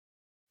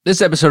This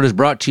episode is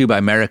brought to you by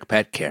Merrick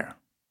Pet Care.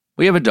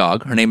 We have a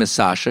dog. Her name is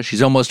Sasha.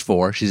 She's almost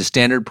 4. She's a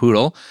standard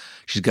poodle.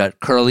 She's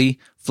got curly,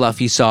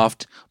 fluffy,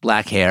 soft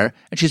black hair,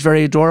 and she's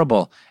very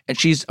adorable. And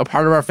she's a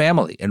part of our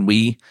family, and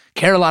we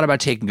care a lot about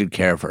taking good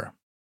care of her.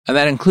 And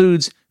that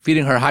includes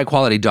feeding her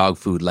high-quality dog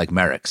food like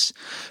Merrick's.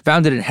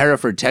 Founded in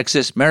Hereford,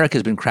 Texas, Merrick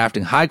has been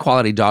crafting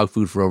high-quality dog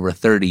food for over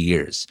 30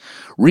 years.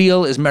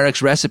 Real is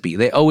Merrick's recipe.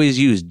 They always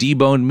use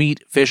deboned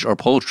meat, fish, or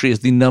poultry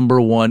as the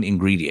 #1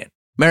 ingredient.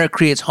 Merrick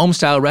creates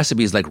home-style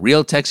recipes like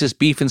real Texas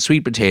beef and sweet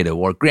potato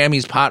or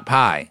Grammy's pot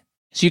pie,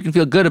 so you can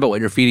feel good about what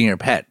you're feeding your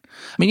pet.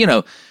 I mean,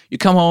 you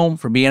come home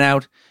from being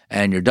out,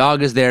 and your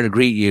dog is there to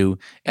greet you,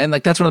 and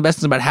that's one of the best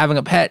things about having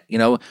a pet.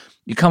 You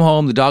come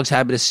home, the dog's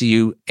happy to see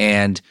you,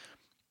 and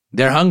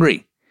they're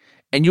hungry,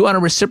 and you want to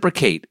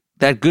reciprocate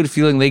that good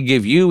feeling they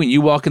give you, and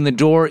you walk in the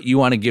door, you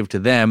want to give to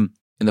them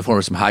in the form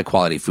of some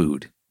high-quality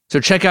food. So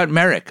check out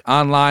Merrick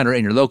online or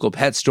in your local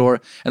pet store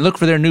and look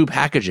for their new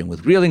packaging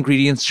with real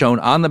ingredients shown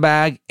on the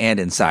bag and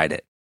inside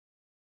it.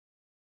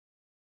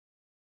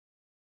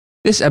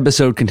 This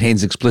episode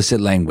contains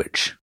explicit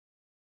language.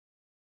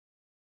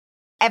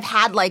 I've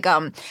had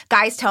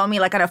guys tell me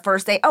on a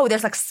first date, oh,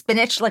 there's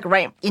spinach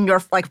right in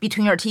your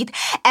between your teeth,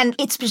 and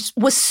it just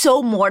was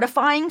so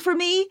mortifying for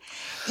me.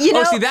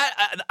 Oh, see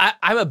that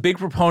I'm a big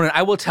proponent.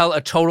 I will tell a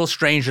total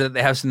stranger that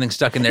they have something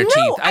stuck in their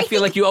teeth. I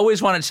feel like you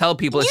always want to tell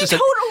people. It's just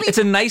it's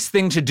a nice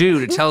thing to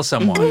do to tell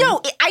someone. No,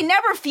 I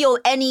never feel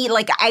any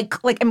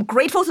I'm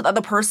grateful to the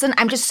other person.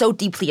 I'm just so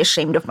deeply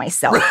ashamed of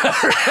myself.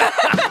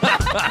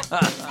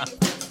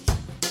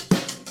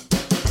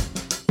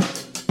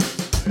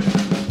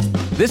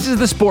 This is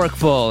The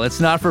Sporkful. It's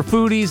not for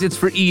foodies, it's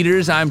for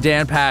eaters. I'm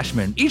Dan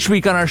Pashman. Each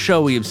week on our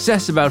show, we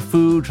obsess about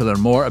food to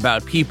learn more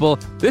about people.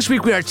 This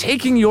week, we are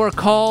taking your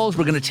calls.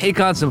 We're going to take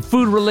on some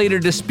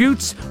food-related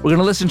disputes. We're going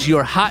to listen to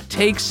your hot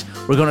takes.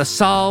 We're going to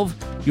solve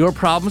your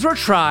problems, or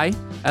try,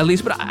 at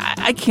least. But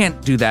I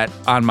can't do that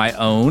on my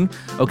own,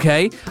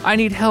 okay? I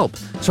need help.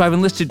 So I've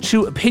enlisted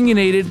 2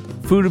 opinionated,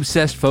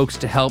 food-obsessed folks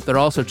to help. They're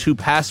also 2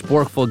 past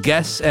Sporkful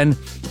guests. And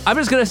I'm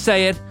just going to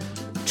say it.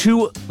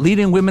 2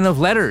 leading women of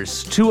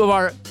letters, 2 of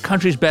our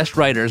country's best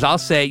writers. I'll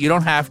say it, you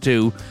don't have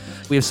to.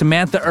 We have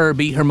Samantha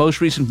Irby. Her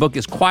most recent book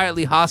is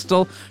Quietly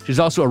Hostile. She's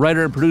also a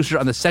writer and producer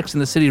on the Sex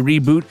and the City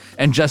reboot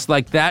and Just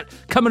Like That.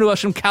 Coming to us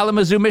from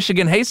Kalamazoo,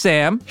 Michigan. Hey,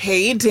 Sam.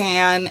 Hey,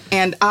 Dan.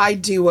 And I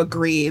do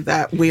agree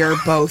that we are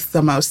both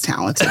the most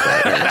talented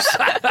writers.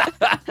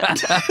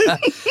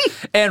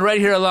 And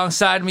right here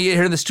alongside me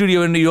here in the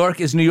studio in New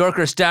York is New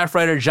Yorker staff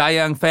writer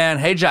Jiayang Fan.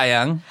 Hey,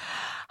 Jiayang.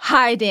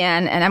 Hi,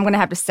 Dan, and I'm going to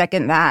have to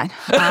second that.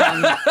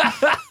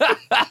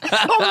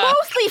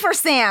 Mostly for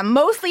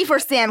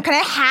Sam. Can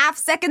I half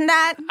second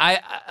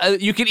that?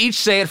 You can each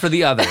say it for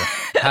the other.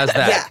 How's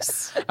that?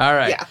 Yes. All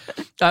right.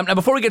 Yeah. Now,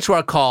 before we get to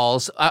our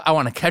calls, I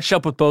want to catch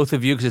up with both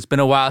of you because it's been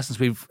a while since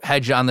we've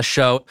had you on the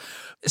show.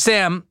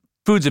 Sam,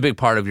 food's a big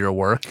part of your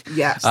work.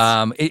 Yes.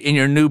 In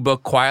your new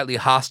book, Quietly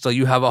Hostile,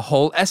 you have a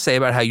whole essay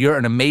about how you're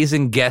an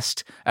amazing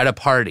guest at a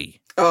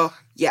party. Oh,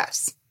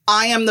 yes.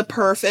 I am the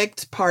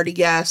perfect party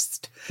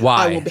guest.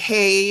 Why? I will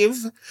behave,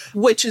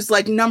 which is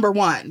number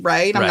 1,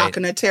 right? I'm not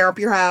going to tear up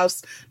your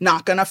house,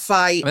 not going to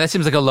fight. I mean, that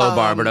seems like a low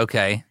bar, but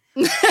okay.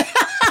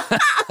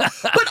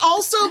 But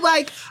also,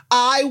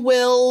 I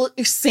will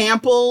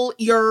sample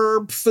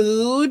your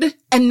food,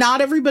 and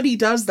not everybody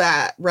does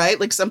that,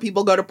 right? Some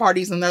people go to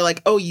parties and they're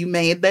like, oh, you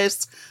made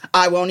this?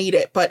 I won't eat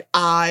it, but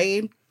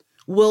I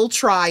will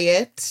try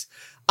it.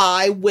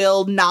 I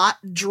will not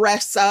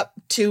dress up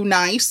too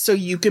nice so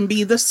you can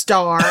be the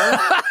star.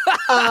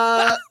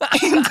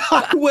 And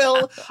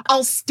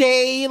I'll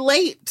stay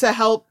late to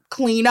help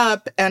clean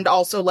up and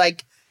also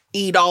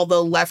eat all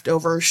the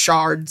leftover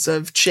shards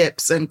of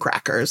chips and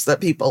crackers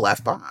that people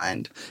left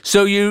behind.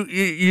 So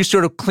you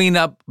sort of clean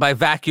up by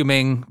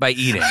vacuuming, by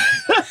eating.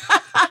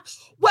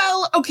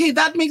 Well, okay,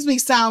 that makes me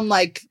sound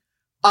like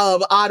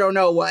I don't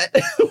know what.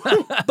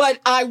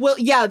 But I will,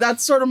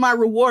 that's sort of my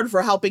reward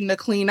for helping to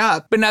clean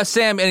up. But now,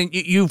 Sam, and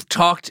you've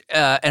talked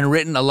and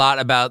written a lot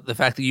about the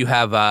fact that you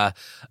have a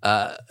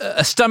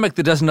stomach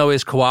that doesn't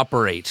always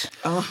cooperate.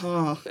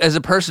 Uh-huh. As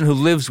a person who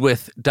lives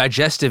with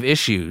digestive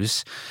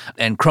issues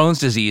and Crohn's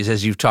disease,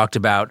 as you've talked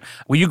about,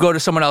 when you go to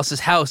someone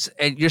else's house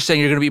and you're saying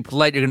you're going to be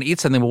polite, you're going to eat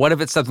something, but what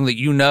if it's something that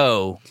you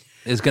know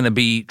is going to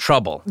be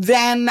trouble?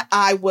 Then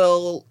I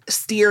will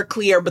steer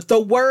clear. But the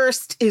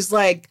worst is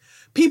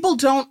people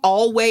don't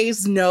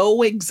always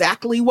know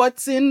exactly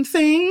what's in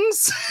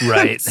things.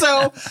 Right.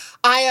 So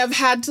I have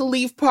had to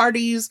leave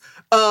parties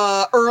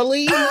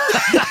early.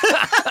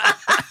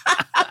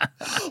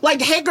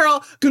 Hey,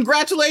 girl,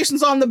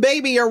 congratulations on the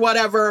baby or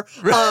whatever.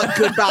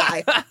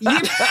 Goodbye.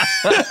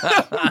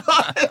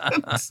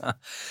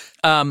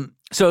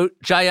 So,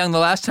 Jiayang, the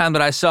last time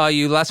that I saw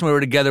you, last time we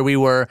were together, we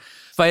were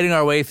fighting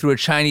our way through a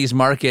Chinese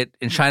market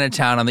in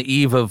Chinatown on the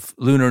eve of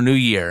Lunar New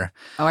Year.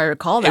 Oh, I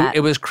recall that. It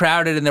was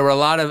crowded, and there were a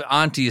lot of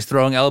aunties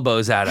throwing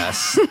elbows at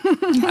us.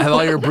 You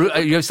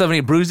have still have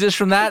any bruises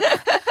from that?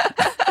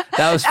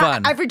 That was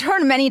fun. I've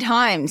returned many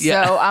times.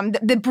 Yeah. So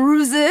the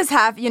bruises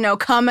have,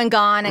 come and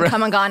gone and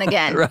come and gone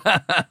again.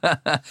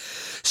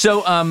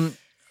 So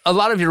a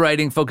lot of your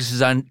writing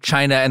focuses on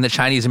China and the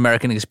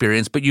Chinese-American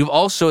experience, but you've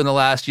also in the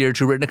last year or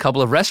two written a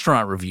couple of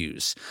restaurant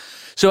reviews.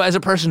 So as a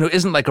person who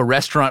isn't like a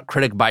restaurant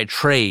critic by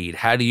trade,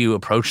 how do you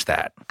approach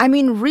that? I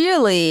mean,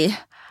 really,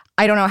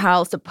 I don't know how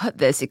else to put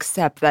this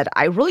except that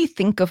I really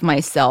think of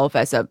myself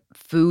as a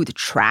food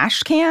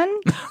trash can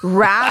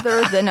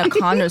rather than a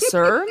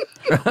connoisseur,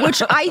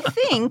 which I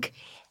think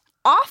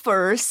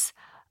offers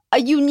a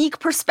unique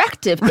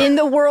perspective in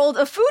the world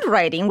of food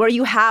writing, where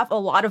you have a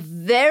lot of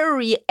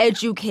very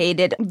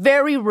educated,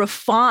 very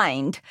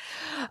refined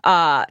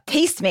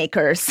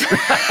tastemakers.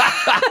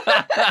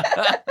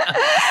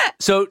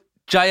 So,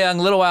 Jiayang,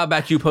 a little while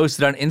back you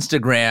posted on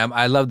Instagram,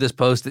 I love this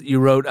post that you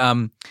wrote,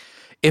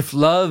 if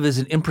love is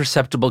an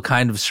imperceptible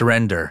kind of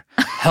surrender,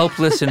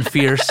 helpless and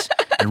fierce,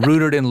 and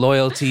rooted in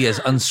loyalty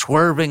as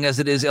unswerving as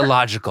it is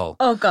illogical.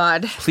 Oh,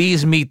 God.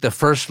 Please meet the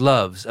first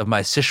loves of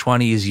my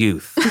Sichuanese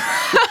youth.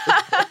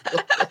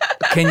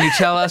 Can you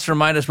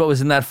remind us what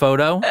was in that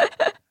photo?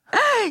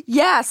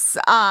 Yes.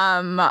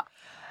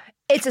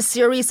 It's a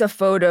series of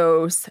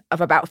photos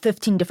of about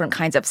 15 different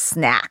kinds of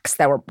snacks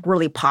that were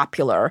really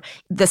popular.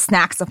 The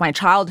snacks of my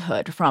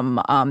childhood from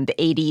the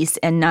 80s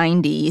and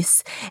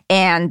 90s.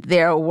 And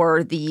there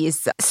were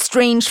these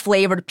strange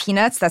flavored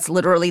peanuts. That's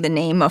literally the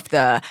name of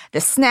the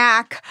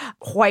snack.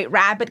 White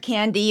rabbit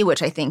candy,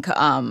 which I think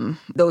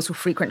those who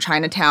frequent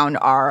Chinatown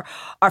are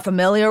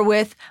familiar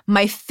with.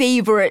 My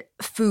favorite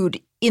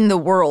food in the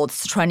world,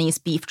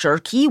 Sichuanese beef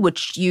jerky,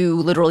 which you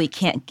literally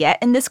can't get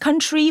in this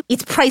country.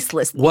 It's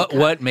priceless.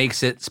 What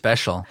makes it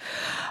special?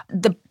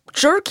 The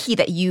jerky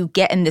that you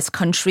get in this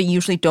country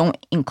usually don't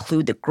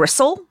include the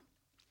gristle.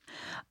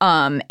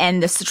 And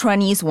the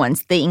Sichuanese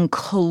ones, they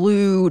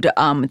include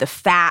the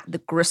fat, the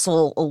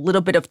gristle, a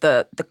little bit of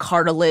the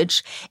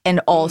cartilage,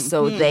 and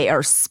also they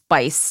are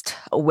spiced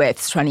with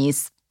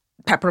Sichuanese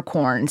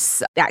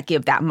peppercorns that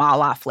give that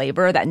mala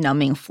flavor, that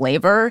numbing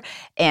flavor,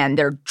 and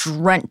they're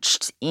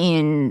drenched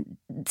in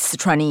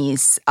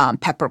Sichuanese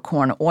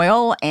peppercorn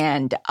oil,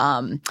 and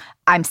I'm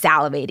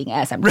salivating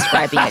as I'm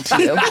describing it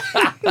to you.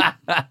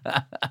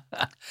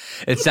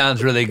 It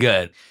sounds really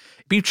good.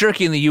 Beef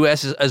jerky in the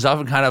U.S. is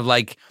often kind of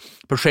like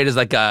portrayed as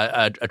like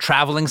a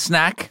traveling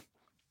snack.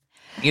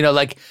 You know,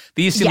 like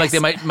these seem like they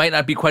might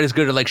not be quite as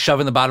good at like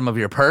shoving the bottom of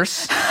your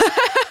purse.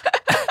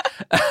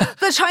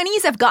 The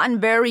Chinese have gotten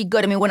very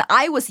good. I mean, when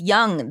I was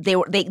young, they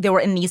were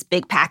in these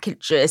big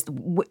packages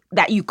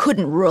that you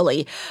couldn't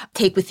really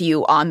take with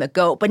you on the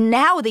go. But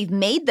now they've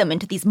made them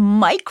into these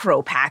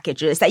micro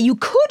packages that you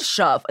could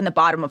shove in the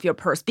bottom of your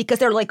purse because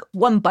they're like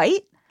one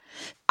bite.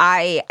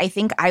 I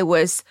think I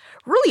was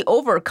really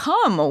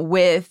overcome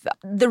with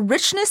the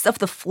richness of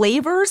the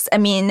flavors. I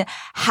mean,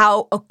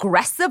 how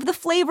aggressive the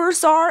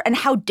flavors are and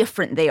how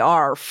different they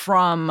are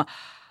from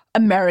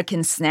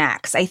American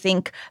snacks. I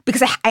think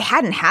because I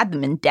hadn't had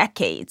them in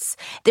decades,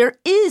 there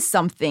is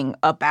something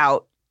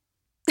about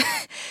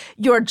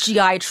your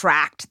GI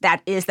tract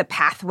that is the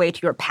pathway to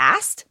your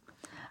past,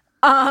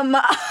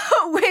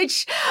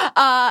 which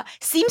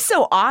seems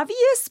so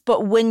obvious,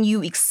 but when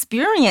you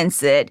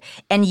experience it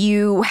and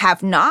you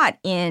have not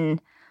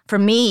for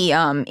me,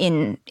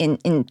 in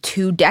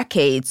 2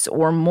 decades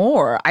or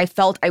more, I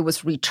felt I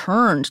was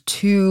returned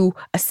to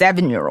a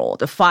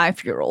 7-year-old, a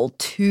 5-year-old,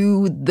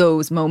 to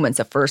those moments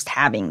of first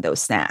having those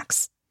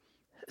snacks.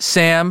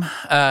 Sam,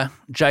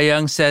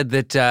 Jiayang said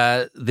that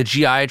the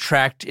GI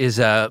tract is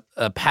a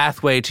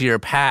pathway to your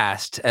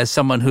past. As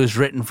someone who's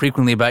written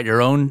frequently about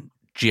your own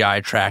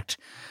GI tract,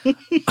 do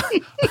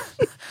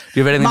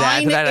you have anything to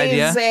add to that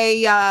idea?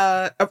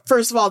 Mine is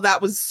first of all, that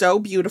was so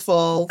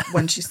beautiful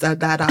when she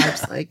said that. I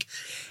was like,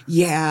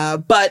 yeah,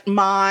 but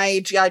my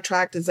GI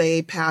tract is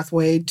a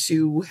pathway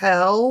to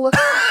hell.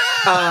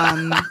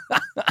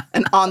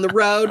 And on the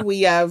road,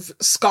 we have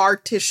scar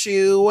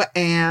tissue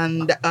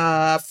and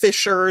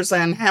fissures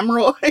and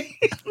hemorrhoids.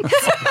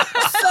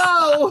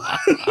 So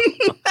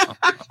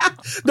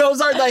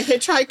those are the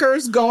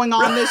hitchhikers going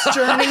on this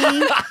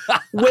journey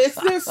with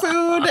the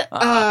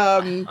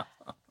food.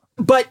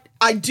 But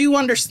I do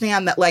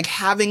understand that, like,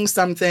 having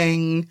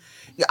something,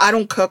 I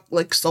don't cook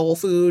like soul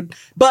food,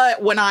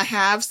 but when I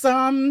have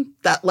some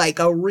that like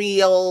a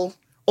real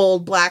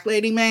old black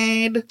lady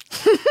made,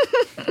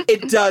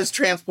 it does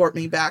transport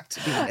me back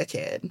to being a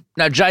kid.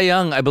 Now,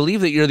 Jiayang, I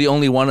believe that you're the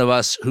only one of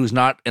us who's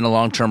not in a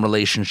long-term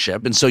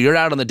relationship, and so you're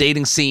out on the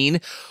dating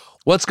scene.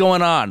 What's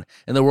going on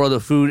in the world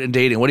of food and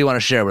dating? What do you want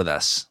to share with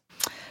us?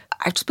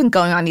 I've just been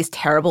going on these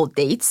terrible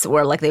dates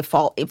where like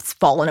it's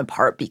fallen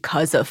apart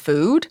because of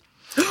food.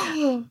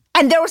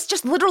 And there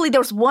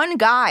was one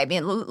guy, I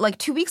mean, like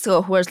 2 weeks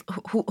ago,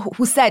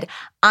 who said,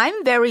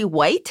 "I'm very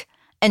white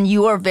and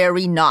you are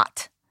very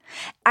not."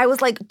 I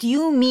was like, "Do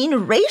you mean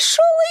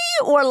racially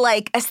or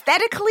like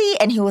aesthetically?"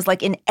 And he was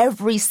like, "In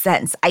every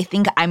sense, I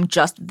think I'm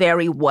just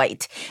very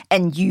white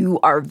and you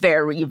are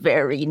very,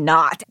 very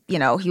not." You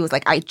know, he was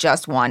like, "I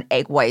just want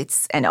egg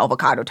whites and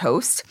avocado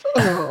toast."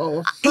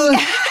 Oh.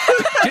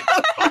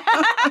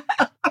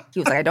 He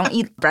was like, I don't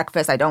eat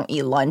breakfast. I don't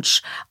eat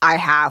lunch. I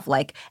have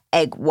like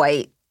egg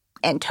white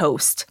and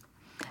toast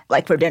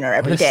like for dinner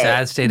every day.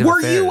 Sad state of Were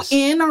affairs.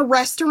 you in a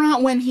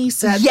restaurant when he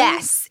said this?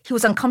 Yes. He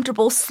was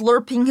uncomfortable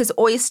slurping his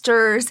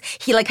oysters.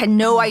 He like had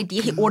no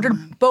idea. He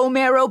ordered bone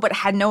marrow, but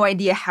had no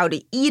idea how to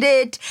eat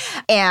it.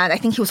 And I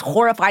think he was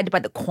horrified by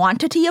the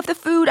quantity of the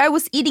food I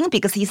was eating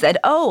because he said,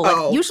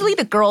 usually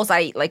the girls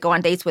I like go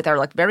on dates with are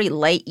like very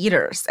light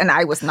eaters. And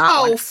I was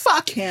not one.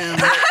 Fuck him.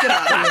 Get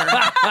out of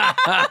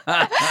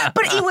here.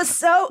 But it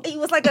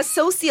was like a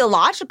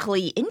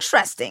sociologically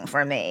interesting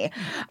for me.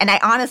 And I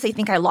honestly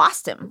think I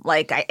lost him.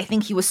 Like, I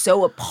think he was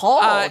so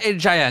appalled.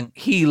 Jiayoung,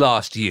 he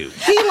lost you.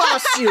 He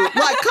lost you.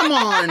 Like, come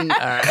on.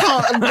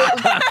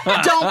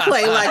 Don't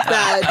play like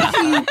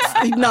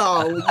that.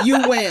 No,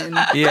 you win.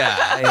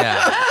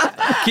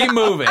 Yeah. Keep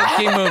moving.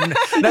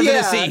 Nothing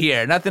to see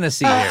here.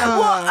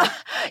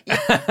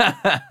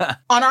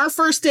 On our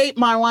first date,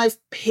 my wife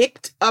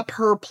picked up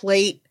her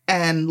plate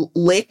and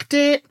licked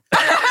it.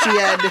 She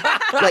had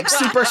like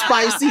super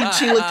spicy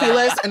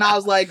chilaquiles, and I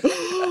was like,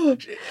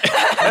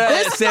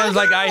 this sounds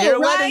like I hear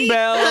wedding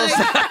bells.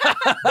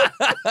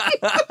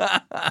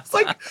 It's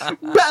like,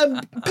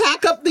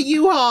 pack up the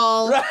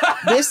U-Haul.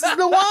 This is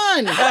the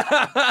one.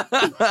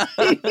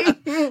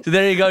 So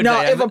there you go, No,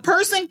 Jiayoung. if a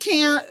person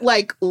can't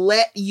like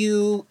let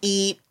you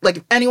eat, like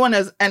if anyone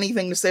has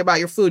anything to say about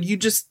your food, you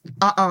just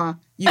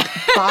you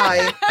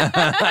bye.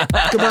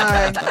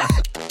 Goodbye.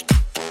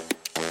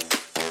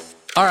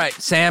 All right,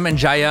 Sam and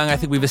Jiayoung, I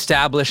think we've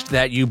established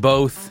that you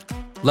both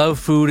love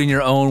food in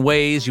your own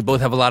ways. You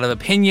both have a lot of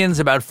opinions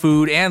about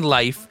food and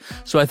life.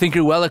 So I think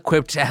you're well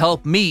equipped to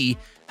help me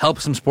help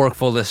some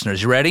Sporkful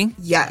listeners. You ready?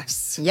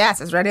 Yes. Yes,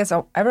 as ready as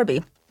I'll ever be.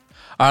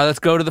 All right, let's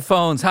go to the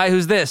phones. Hi,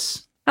 who's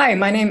this? Hi,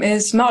 my name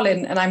is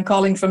Malin, and I'm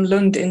calling from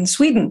Lund in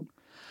Sweden.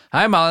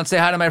 Hi, Malin. Say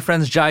hi to my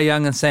friends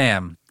Jiayoung and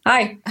Sam.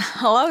 Hi.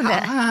 Hello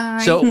there. Hi.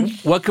 So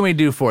what can we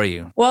do for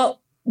you? Well,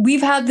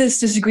 we've had this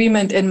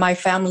disagreement in my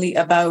family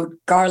about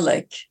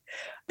garlic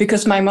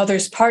because my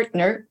mother's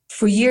partner,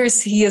 for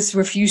years, he has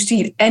refused to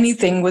eat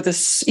anything with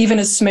even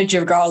a smidge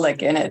of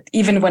garlic in it,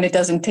 even when it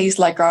doesn't taste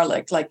like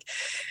garlic. Like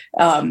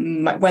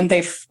when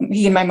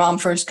he and my mom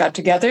first got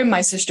together,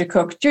 my sister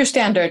cooked your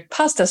standard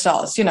pasta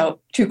sauce,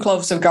 2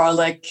 cloves of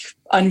garlic,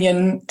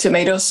 onion,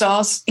 tomato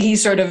sauce. He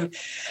sort of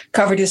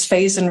covered his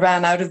face and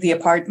ran out of the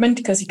apartment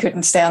because he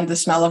couldn't stand the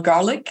smell of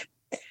garlic.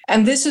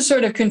 And this has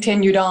sort of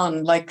continued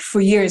on, like for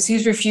years.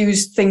 He's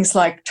refused things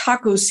like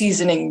taco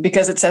seasoning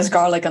because it says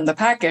garlic on the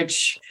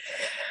package.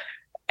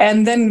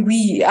 And then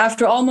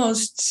after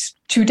almost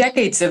 2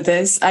 decades of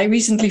this, I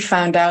recently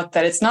found out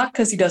that it's not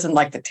because he doesn't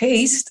like the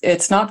taste.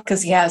 It's not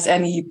because he has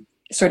any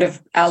sort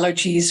of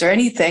allergies or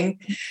anything.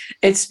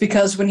 It's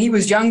because when he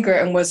was younger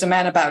and was a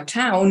man about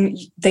town,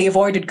 they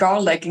avoided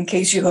garlic in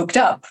case you hooked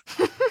up.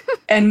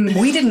 And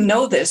we didn't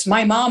know this.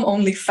 My mom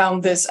only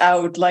found this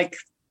out like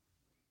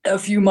a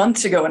few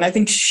months ago. And I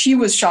think she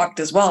was shocked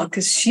as well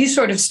because she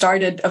sort of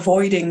started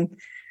avoiding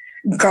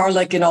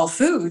garlic in all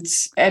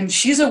foods. And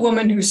she's a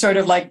woman who sort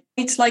of like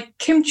eats like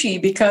kimchi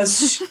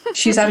because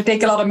she's had to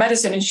take a lot of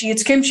medicine, and she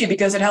eats kimchi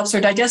because it helps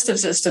her digestive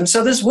system.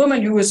 So this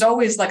woman who was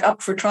always like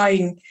up for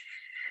trying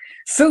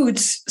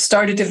foods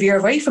started to veer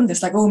away from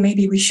this, like, oh,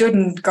 maybe we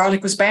shouldn't.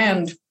 Garlic was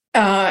banned.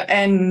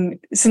 And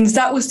since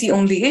that was the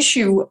only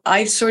issue,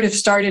 I sort of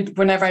started,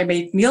 whenever I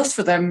made meals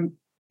for them,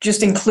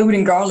 just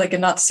including garlic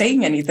and not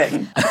saying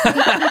anything.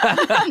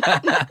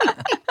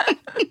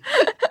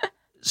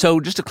 So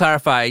just to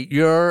clarify,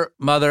 your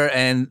mother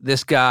and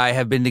this guy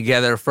have been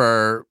together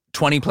for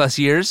 20 plus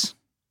years?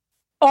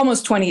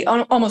 Almost 20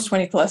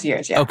 plus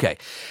years, yeah. Okay.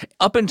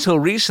 Up until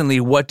recently,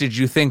 what did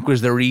you think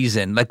was the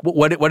reason? Like,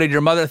 what did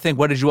your mother think?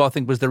 What did you all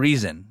think was the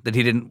reason that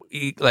he didn't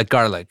eat like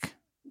garlic?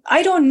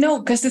 I don't know,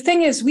 because the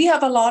thing is, we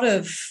have a lot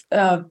of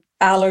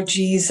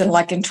allergies and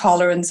like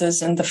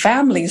intolerances in the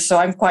family, so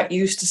I'm quite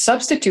used to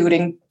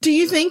substituting. Do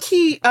you think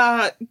he,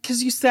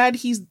 because you said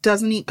he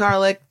doesn't eat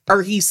garlic,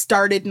 or he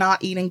started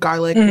not eating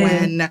garlic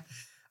when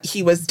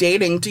he was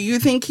dating, do you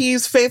think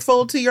he's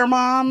faithful to your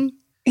mom?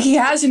 He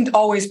hasn't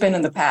always been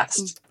in the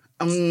past.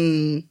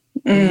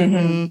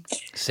 Mm-hmm.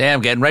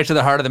 Sam, getting right to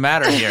the heart of the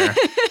matter here.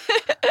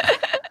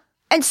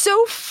 And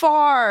so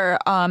far,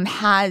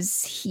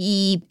 has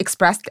he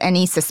expressed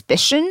any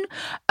suspicion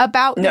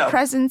about the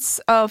presence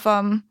of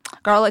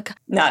garlic?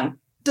 None.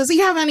 Does he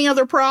have any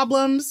other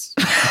problems,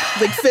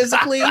 like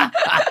physically?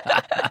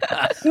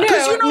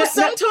 Because,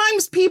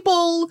 sometimes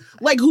people,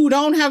 like, who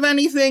don't have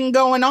anything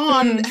going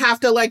on have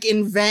to, like,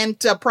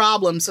 invent a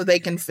problem so they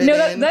can fit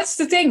in. That's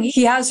the thing.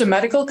 He has some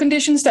medical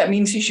conditions. That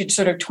means he should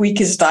sort of tweak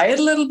his diet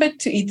a little bit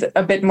to eat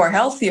a bit more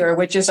healthier,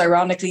 which is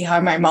ironically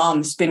how my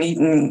mom's been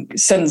eating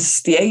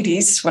since the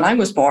 80s when I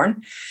was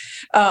born.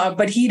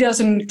 But he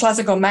doesn't,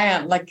 classical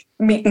man, like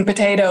meat and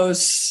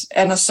potatoes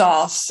and a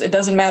sauce. It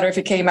doesn't matter if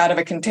it came out of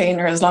a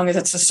container as long as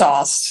it's a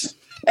sauce.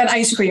 And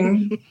ice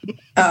cream,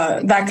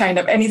 that kind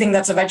of, anything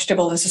that's a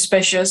vegetable is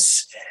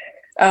suspicious.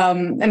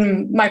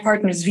 And my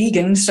partner's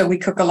vegan, so we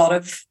cook a lot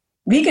of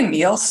vegan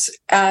meals.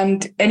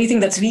 And anything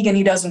that's vegan,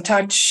 he doesn't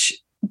touch.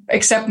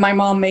 except my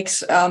mom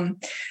makes a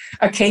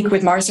cake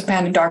with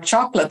marzipan and dark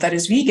chocolate that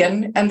is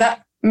vegan, and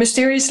that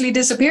mysteriously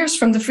disappears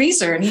from the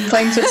freezer, and he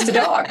claims it's the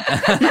dog.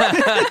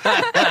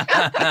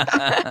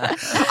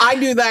 I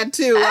do that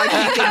too. I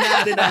keep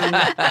getting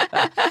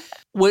at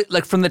it.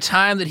 Like from the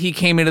time that he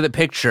came into the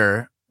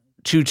picture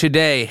to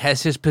today,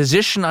 has his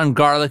position on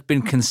garlic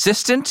been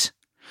consistent?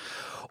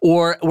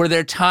 Or were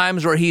there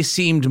times where he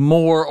seemed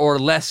more or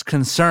less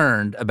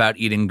concerned about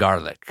eating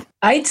garlic?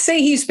 I'd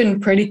say he's been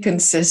pretty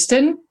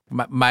consistent.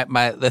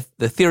 The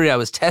theory I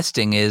was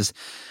testing is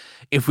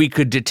if we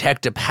could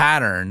detect a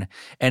pattern,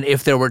 and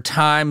if there were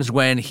times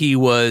when he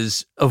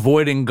was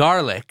avoiding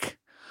garlic,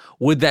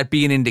 would that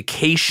be an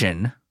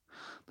indication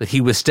that he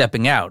was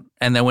stepping out?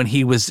 And then when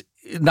he was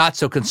not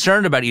so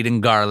concerned about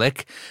eating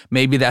garlic,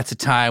 maybe that's a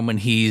time when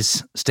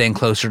he's staying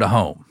closer to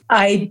home.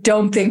 I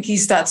don't think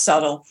he's that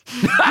subtle.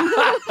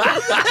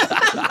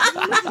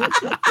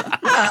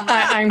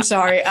 I'm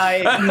sorry.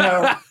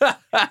 No.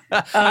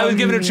 I was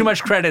giving him too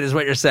much credit, is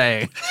what you're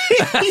saying.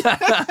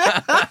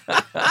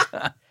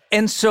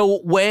 And so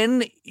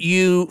when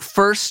you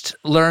first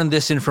learned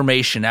this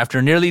information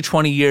after nearly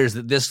 20 years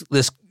that this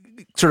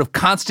sort of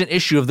constant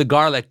issue of the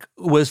garlic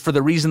was for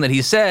the reason that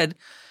he said,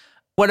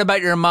 what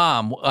about your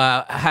mom?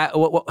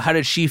 How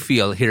did she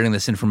feel hearing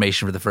this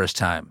information for the first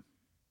time?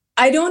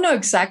 I don't know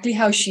exactly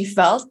how she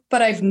felt,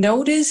 but I've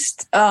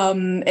noticed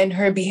in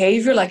her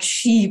behavior, like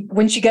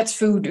when she gets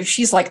food,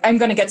 she's like, I'm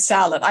going to get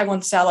salad. I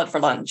want salad for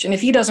lunch. And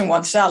if he doesn't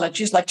want salad,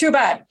 she's like, too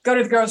bad. Go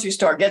to the grocery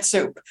store, get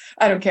soup.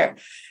 I don't care.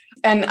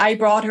 And I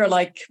brought her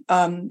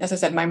as I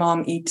said, my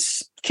mom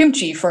eats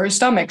kimchi for her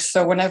stomach.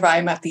 So whenever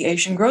I'm at the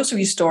Asian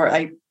grocery store,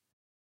 I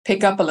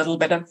pick up a little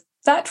bit of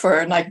that for her,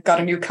 and I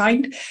got a new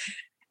kind.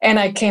 And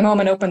I came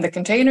home and opened the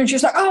container, and she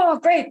was like, oh,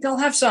 great, I'll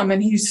have some.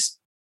 And he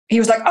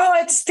was like, oh,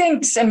 it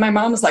stinks. And my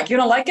mom was like, you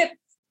don't like it?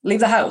 Leave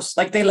the house.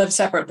 Like, they live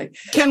separately.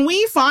 Can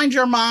we find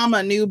your mom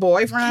a new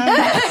boyfriend?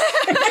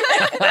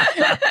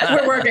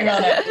 We're working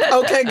on it.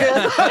 Okay,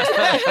 good.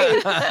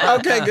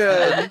 Okay,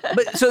 good.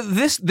 But so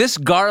this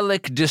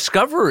garlic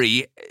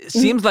discovery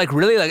seems like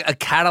really like a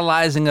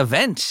catalyzing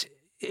event.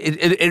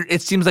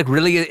 It seems like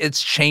really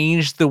it's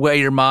changed the way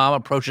your mom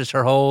approaches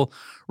her whole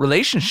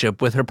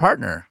relationship with her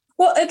partner.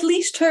 Well, at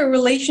least her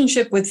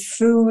relationship with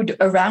food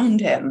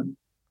around him.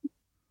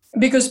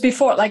 Because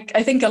before,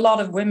 I think a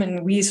lot of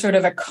women, we sort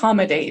of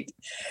accommodate.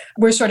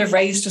 We're sort of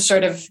raised to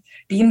sort of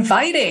be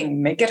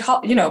inviting, make it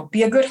hot,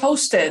 be a good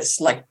hostess,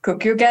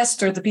 cook your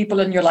guests or the people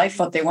in your life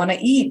what they want to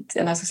eat.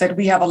 And as I said,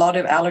 we have a lot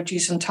of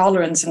allergies and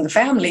tolerance in the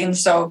family. And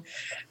so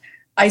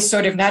I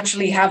sort of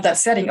naturally have that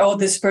setting. Oh,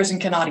 this person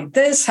cannot eat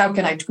this. How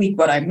can I tweak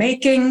what I'm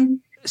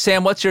making?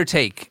 Sam, what's your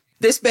take?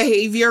 This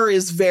behavior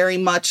is very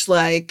much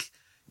like,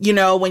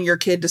 when your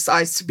kid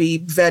decides to be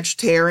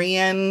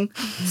vegetarian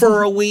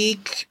for a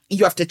week,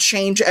 you have to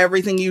change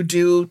everything you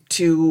do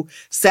to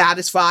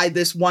satisfy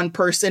this one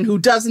person who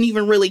doesn't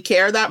even really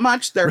care that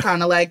much. They're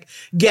kind of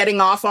getting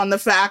off on the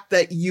fact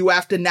that you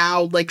have to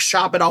now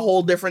shop at a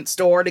whole different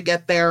store to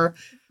get their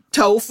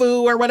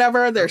tofu or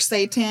whatever, their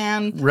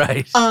seitan.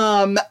 Right.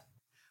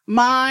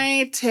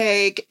 My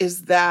take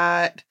is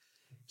that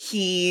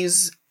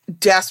he's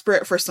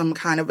desperate for some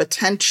kind of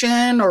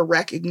attention or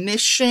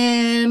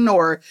recognition,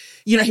 or,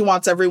 he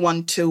wants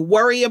everyone to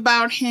worry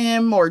about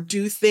him or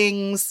do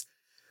things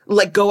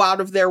go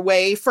out of their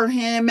way for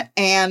him.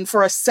 And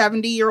for a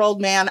 70-year-old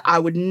man, I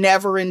would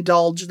never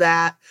indulge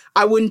that.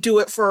 I wouldn't do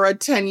it for a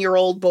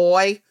 10-year-old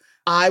boy.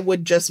 I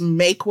would just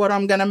make what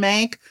I'm going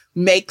to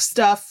make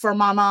stuff for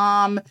my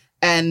mom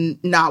and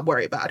not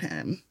worry about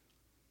him.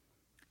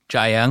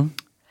 Jiayang?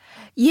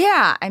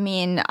 Yeah,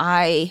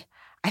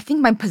 I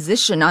think my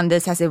position on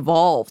this has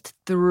evolved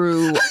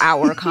through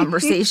our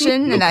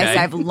conversation. And as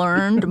I've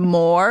learned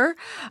more,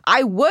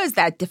 I was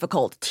that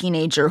difficult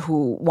teenager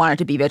who wanted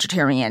to be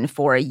vegetarian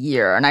for a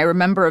year. And I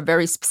remember a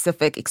very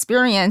specific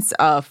experience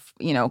of,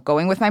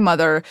 going with my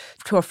mother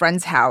to a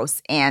friend's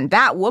house. And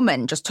that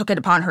woman just took it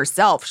upon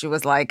herself. She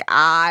was like,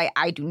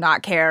 I do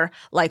not care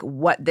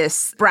what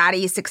this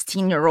bratty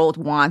 16-year-old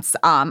wants.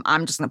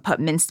 I'm just going to put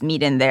minced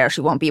meat in there.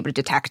 She won't be able to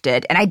detect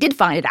it. And I did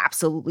find it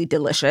absolutely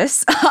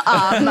delicious.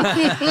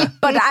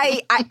 But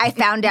I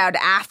found out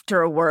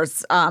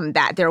afterwards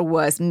that there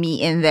was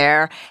meat in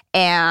there,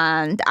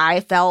 and I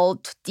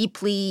felt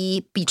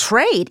deeply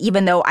betrayed,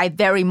 even though I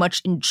very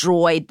much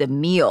enjoyed the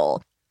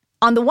meal.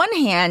 On the one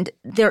hand,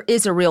 there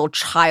is a real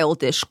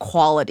childish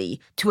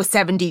quality to a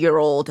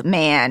 70-year-old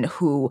man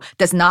who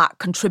does not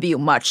contribute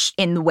much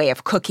in the way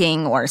of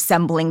cooking or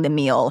assembling the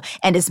meal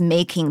and is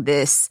making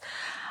this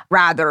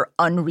rather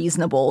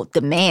unreasonable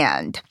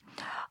demand.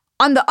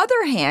 On the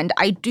other hand,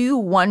 I do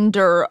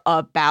wonder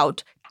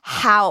about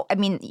how,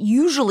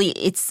 usually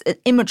it's an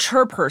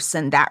immature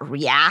person that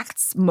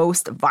reacts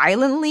most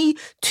violently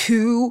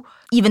to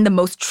even the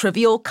most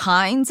trivial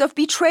kinds of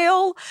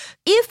betrayal.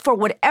 If for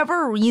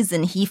whatever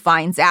reason he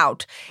finds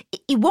out,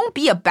 it won't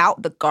be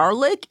about the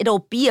garlic. It'll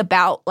be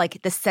about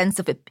the sense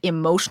of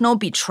emotional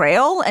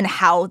betrayal and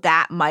how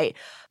that might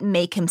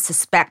make him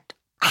suspect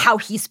how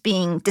he's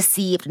being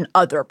deceived in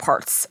other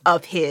parts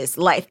of his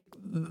life.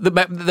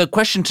 the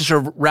question to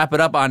sort of wrap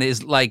it up on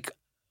is like,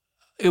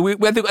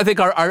 I think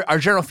our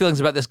general feelings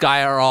about this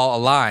guy are all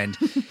aligned.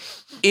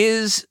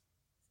 Is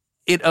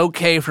it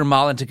okay for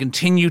Malin to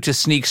continue to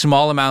sneak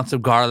small amounts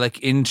of garlic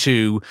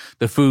into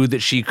the food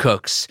that she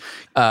cooks?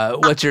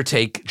 What's your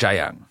take,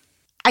 Jiayang?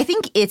 I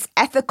think it's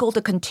ethical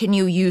to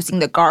continue using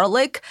the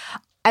garlic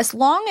as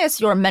long as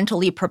you're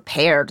mentally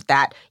prepared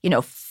that,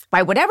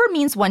 by whatever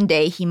means one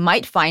day he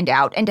might find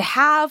out, and to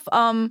have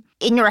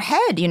in your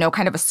head,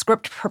 kind of a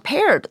script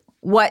prepared.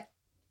 What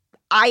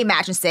I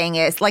imagine saying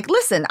is like,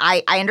 listen,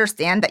 I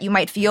understand that you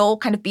might feel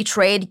kind of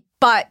betrayed,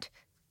 but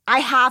I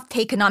have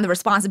taken on the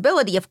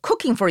responsibility of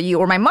cooking for you,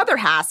 or my mother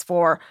has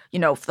for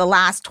the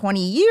last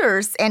 20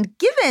 years. And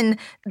given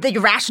the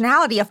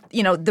rationality of,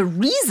 the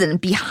reason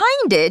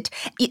behind it,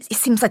 it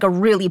seems like a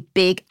really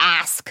big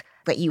ask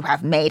that you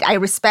have made. I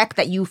respect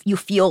that you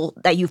feel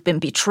that you've been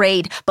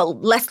betrayed,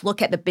 but let's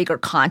look at the bigger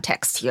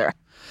context here.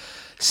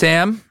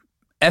 Sam,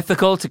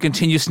 ethical to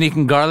continue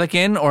sneaking garlic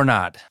in or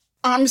not?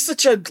 I'm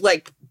such a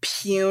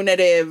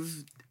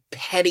punitive,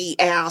 petty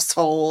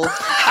asshole.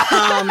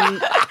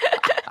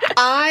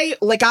 I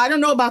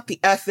don't know about the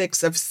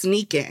ethics of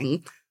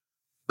sneaking,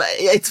 but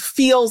it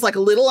feels like a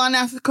little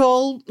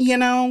unethical,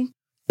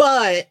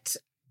 but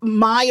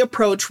my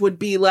approach would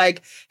be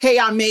like, hey,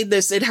 I made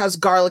this. It has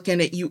garlic in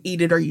it. You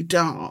eat it or you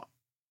don't.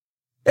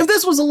 If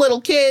this was a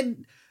little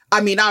kid, I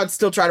would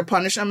still try to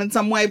punish him in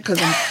some way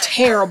because I'm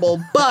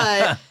terrible,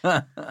 but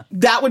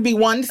that would be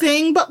one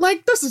thing. But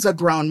this is a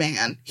grown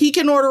man. He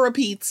can order a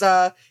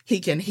pizza.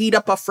 He can heat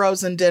up a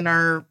frozen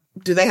dinner.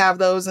 Do they have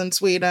those in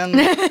Sweden?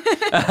 He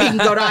can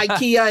go to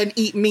IKEA and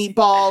eat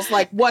meatballs,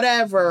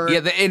 whatever.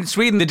 Yeah, in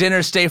Sweden, the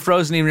dinners stay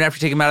frozen even after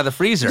you take them out of the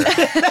freezer.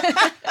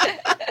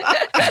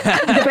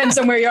 Depends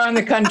on where you are in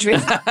the country.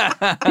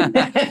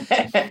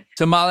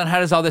 So, Malin, how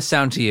does all this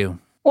sound to you?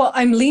 Well,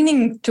 I'm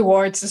leaning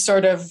towards a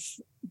sort of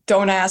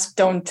don't ask,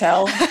 don't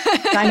tell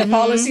kind of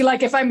policy.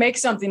 Like if I make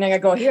something and I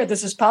go, here,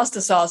 this is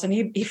pasta sauce, and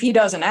if he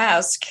doesn't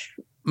ask.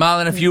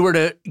 Malin, if you were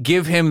to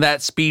give him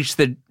that speech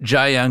that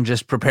Jiayang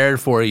just prepared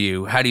for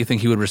you, how do you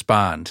think he would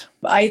respond?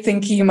 I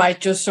think he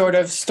might just sort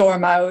of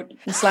storm out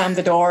and slam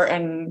the door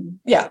and,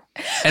 yeah.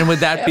 And would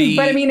that be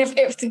but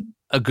if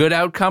a good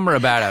outcome or a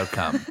bad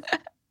outcome?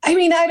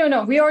 I don't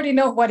know. We already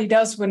know what he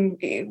does when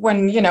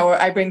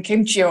I bring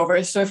kimchi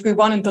over. So if we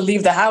want him to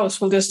leave the house,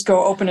 we'll just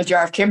go open a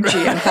jar of kimchi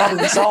and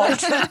problem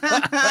solved.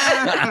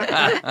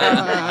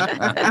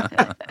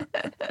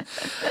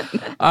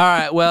 All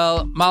right.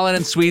 Well, Malin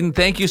in Sweden,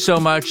 thank you so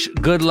much.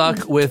 Good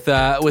luck with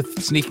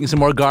sneaking some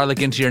more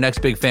garlic into your next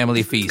big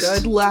family feast.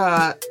 Good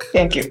luck.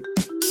 Thank you.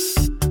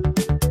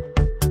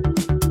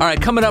 All right,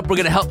 coming up, we're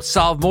going to help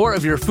solve more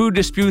of your food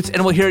disputes,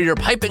 and we'll hear your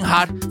piping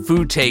hot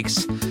food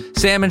takes.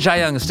 Sam and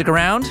Jiayang, stick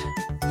around.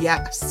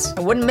 Yes. I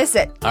wouldn't miss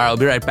it. All right, I'll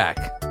be right back.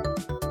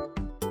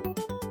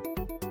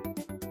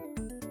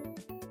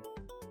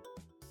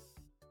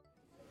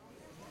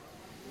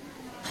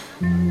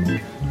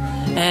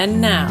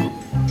 And now,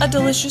 a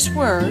delicious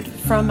word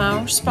from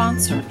our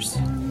sponsors.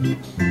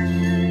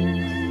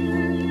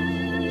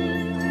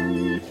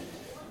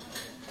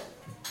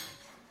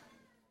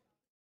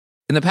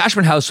 In the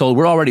Pashman household,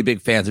 we're already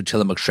big fans of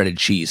Tillamook shredded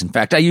cheese. In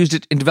fact, I used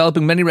it in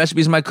developing many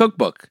recipes in my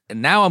cookbook,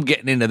 and now I'm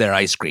getting into their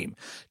ice cream.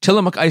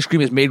 Tillamook ice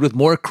cream is made with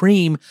more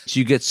cream, so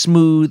you get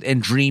smooth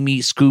and dreamy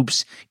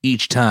scoops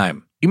each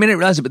time. You may not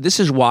realize it, but this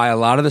is why a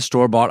lot of the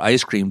store-bought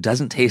ice cream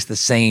doesn't taste the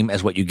same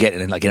as what you get in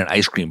an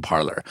ice cream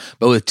parlor.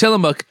 But with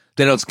Tillamook,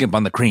 they don't skimp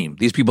on the cream.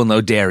 These people know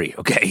dairy,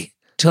 okay?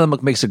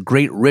 Tillamook makes a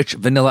great rich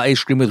vanilla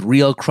ice cream with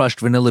real crushed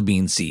vanilla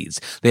bean seeds.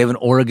 They have an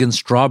Oregon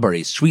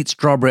strawberry, sweet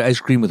strawberry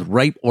ice cream with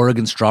ripe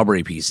Oregon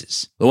strawberry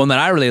pieces. The one that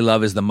I really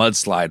love is the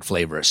mudslide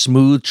flavor.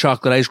 Smooth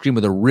chocolate ice cream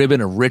with a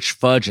ribbon of rich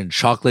fudge and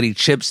chocolatey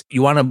chips.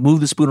 You want to move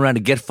the spoon around to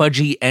get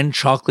fudgy and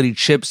chocolatey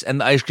chips and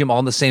the ice cream all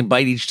in the same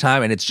bite each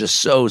time, and it's just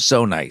so,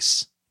 so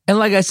nice. And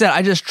like I said,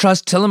 I just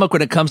trust Tillamook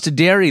when it comes to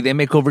dairy. They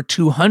make over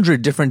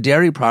 200 different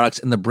dairy products,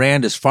 and the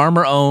brand is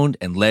farmer-owned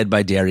and led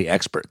by dairy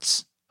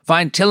experts.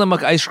 Find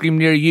Tillamook ice cream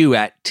near you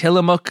at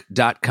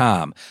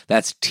tillamook.com.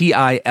 That's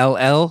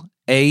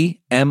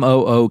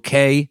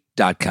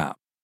TILLAMOOK.com.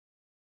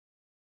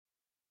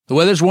 The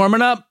weather's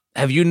warming up.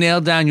 Have you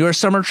nailed down your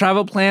summer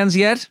travel plans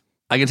yet?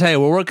 I can tell you,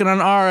 we're working on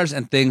ours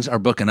and things are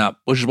booking up,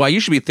 which is why you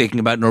should be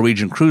thinking about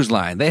Norwegian Cruise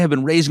Line. They have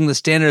been raising the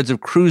standards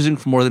of cruising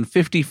for more than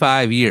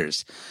 55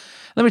 years.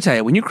 Let me tell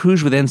you, when you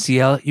cruise with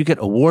NCL, you get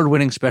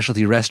award-winning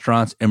specialty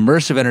restaurants,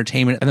 immersive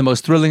entertainment, and the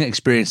most thrilling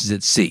experiences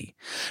at sea.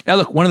 Now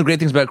look, one of the great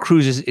things about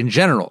cruises in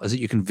general is that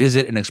you can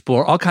visit and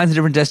explore all kinds of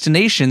different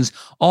destinations,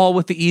 all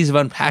with the ease of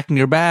unpacking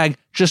your bag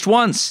just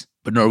once.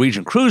 But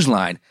Norwegian Cruise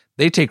Line,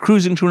 they take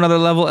cruising to another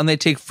level and they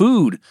take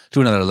food to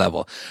another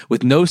level.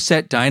 With no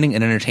set dining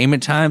and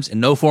entertainment times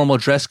and no formal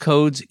dress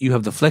codes, you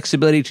have the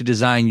flexibility to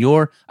design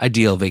your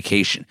ideal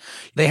vacation.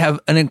 They have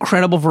an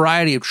incredible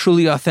variety of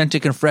truly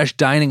authentic and fresh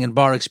dining and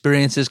bar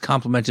experiences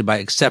complemented by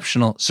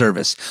exceptional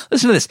service.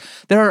 Listen to this.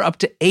 There are up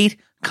to 8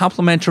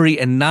 complimentary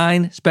and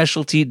 9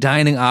 specialty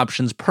dining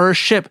options per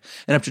ship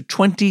and up to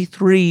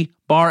 23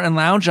 bar, and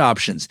lounge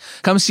options.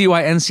 Come see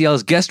why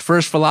NCL's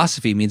guest-first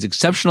philosophy means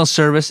exceptional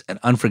service and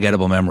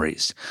unforgettable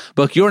memories.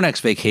 Book your next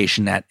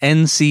vacation at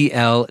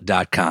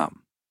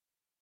ncl.com.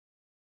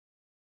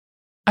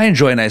 I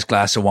enjoy a nice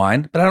glass of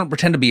wine, but I don't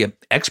pretend to be an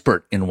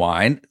expert in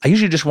wine. I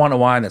usually just want a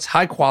wine that's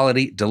high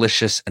quality,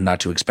 delicious, and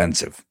not too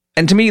expensive.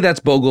 And to me, that's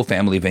Bogle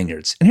Family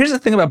Vineyards. And here's the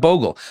thing about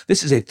Bogle.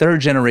 This is a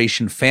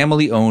third-generation,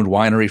 family-owned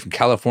winery from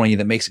California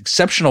that makes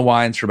exceptional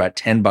wines for about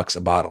 $10 a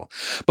bottle.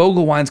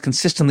 Bogle wines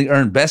consistently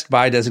earn Best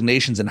Buy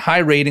designations and high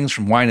ratings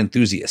from Wine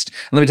Enthusiast. And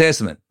let me tell you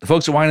something. The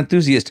folks at Wine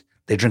Enthusiast,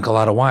 they drink a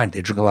lot of wine.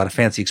 They drink a lot of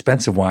fancy,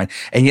 expensive wine.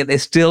 And yet they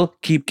still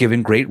keep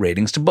giving great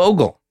ratings to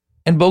Bogle.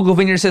 And Bogle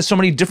Vineyards has so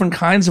many different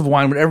kinds of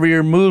wine. Whatever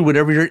your mood,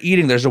 whatever you're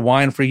eating, there's a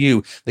wine for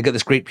you. They got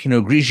this great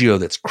Pinot Grigio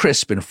that's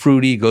crisp and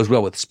fruity, goes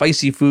well with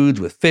spicy foods,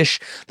 with fish.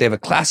 They have a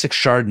classic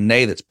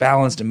Chardonnay that's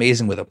balanced,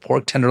 amazing with a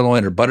pork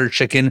tenderloin or butter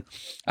chicken.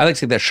 I like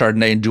to take that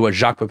Chardonnay and do what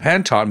Jacques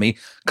Pepin taught me,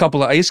 a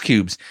couple of ice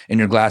cubes in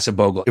your glass of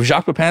Bogle. If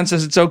Jacques Pepin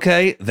says it's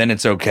okay, then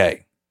it's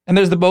okay. And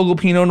there's the Bogle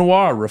Pinot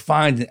Noir,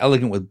 refined and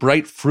elegant with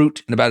bright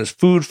fruit and about as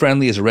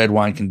food-friendly as a red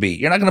wine can be.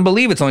 You're not going to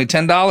believe it's only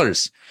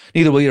 $10.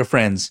 Neither will your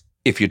friends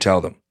if you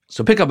tell them.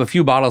 So pick up a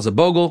few bottles of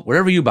Bogle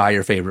wherever you buy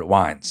your favorite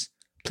wines.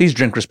 Please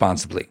drink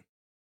responsibly.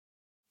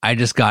 I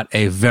just got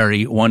a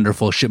very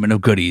wonderful shipment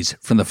of goodies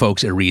from the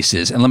folks at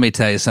Reese's. And let me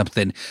tell you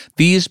something.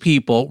 These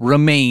people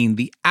remain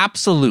the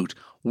absolute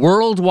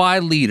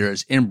worldwide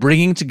leaders in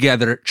bringing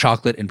together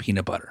chocolate and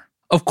peanut butter.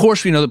 Of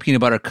course, we know that peanut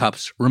butter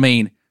cups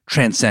remain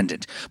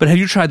transcendent. But have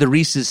you tried the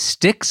Reese's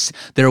Sticks?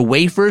 They're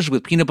wafers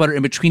with peanut butter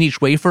in between each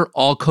wafer,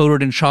 all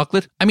coated in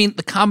chocolate. I mean,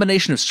 the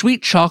combination of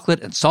sweet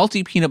chocolate and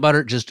salty peanut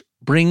butter just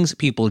brings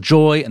people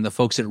joy, and the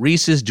folks at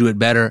Reese's do it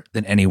better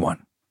than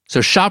anyone.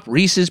 So shop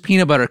Reese's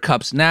Peanut Butter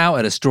Cups now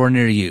at a store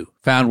near you,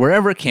 found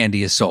wherever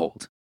candy is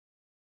sold.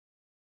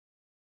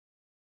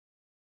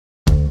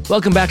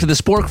 Welcome back to The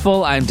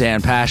Sporkful. I'm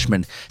Dan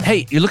Pashman.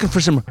 Hey, you're looking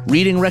for some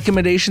reading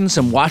recommendations,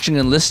 some watching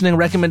and listening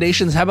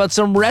recommendations? How about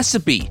some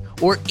recipe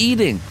or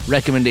eating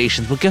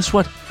recommendations? Well, guess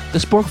what? The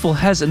Sporkful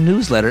has a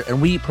newsletter,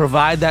 and we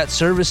provide that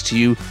service to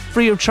you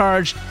free of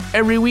charge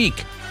every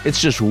week. It's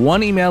just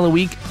one email a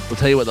week. We'll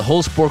tell you what the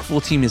whole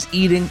Sporkful team is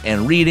eating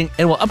and reading,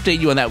 and we'll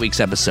update you on that week's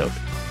episode.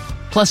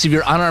 Plus, if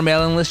you're on our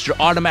mailing list, you're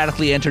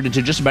automatically entered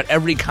into just about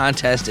every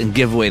contest and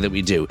giveaway that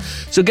we do.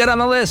 So get on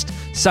the list.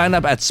 Sign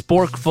up at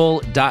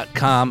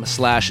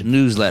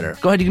sporkful.com/newsletter.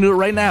 Go ahead, you can do it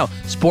right now.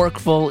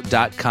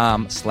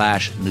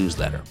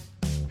 sporkful.com/newsletter.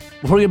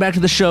 Before we get back to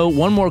the show,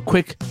 one more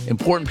quick,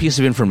 important piece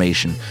of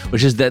information,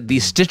 which is that the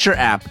Stitcher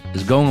app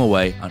is going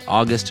away on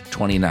August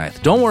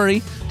 29th. Don't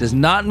worry, does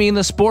not mean the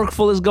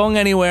Sporkful is going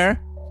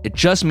anywhere. It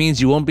just means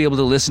you won't be able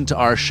to listen to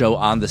our show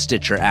on the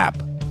Stitcher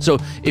app. So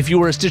if you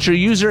were a Stitcher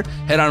user,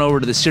 head on over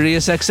to the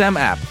SiriusXM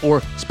app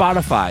or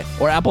Spotify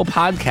or Apple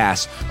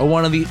Podcasts or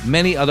one of the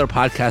many other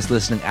podcast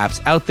listening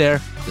apps out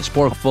there. The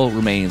Sporkful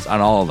remains on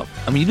all of them.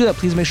 And when you do that,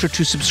 please make sure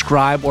to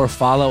subscribe or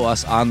follow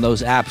us on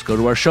those apps. Go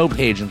to our show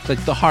page and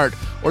click the heart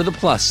or the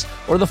plus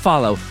or the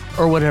follow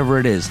or whatever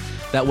it is.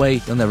 That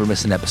way, you'll never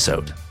miss an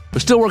episode.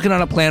 We're still working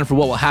on a plan for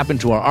what will happen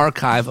to our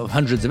archive of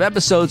hundreds of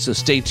episodes, so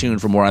stay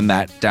tuned for more on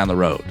that down the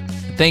road.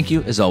 And thank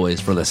you, as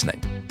always, for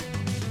listening.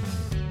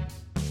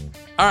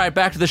 All right,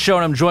 back to the show,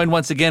 and I'm joined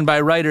once again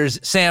by writers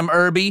Sam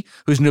Irby,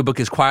 whose new book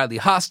is Quietly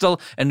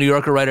Hostile, and New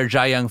Yorker writer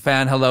Jiayang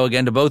Fan. Hello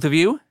again to both of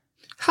you.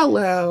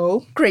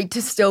 Hello. Great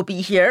to still be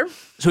here.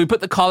 So we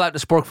put the call out to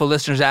Sporkful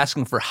listeners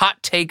asking for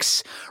hot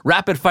takes,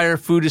 rapid-fire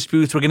food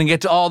disputes. We're going to get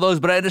to all those,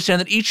 but I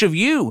understand that each of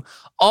you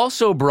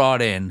also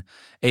brought in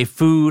a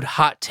food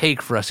hot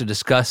take for us to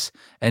discuss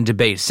and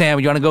debate. Sam,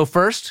 you want to go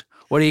first?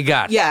 What do you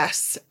got?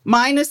 Yes.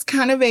 Mine is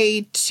kind of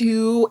a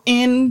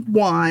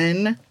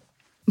 2-in-1.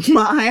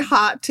 My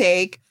hot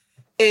take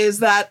is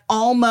that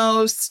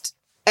almost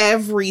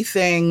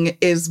everything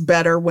is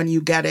better when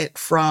you get it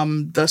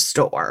from the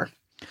store.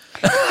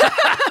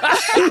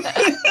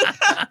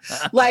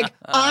 Like,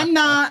 I'm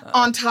not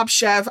on Top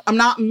Chef. I'm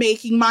not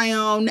making my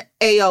own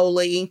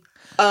aioli.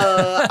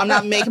 I'm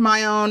not making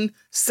my own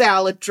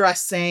salad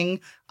dressing.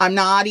 I'm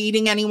not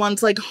eating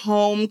anyone's like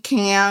home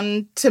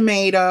canned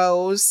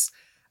tomatoes.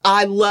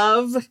 I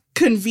love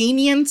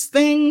convenience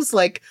things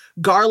like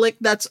garlic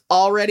that's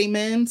already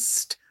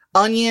minced,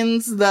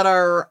 onions that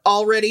are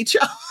already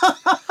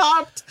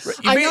chopped.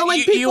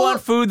 You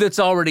want food that's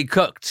already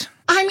cooked.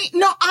 I mean,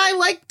 no, I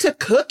like to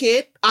cook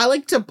it. I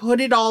like to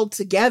put it all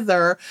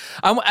together.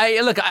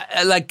 I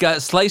like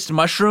sliced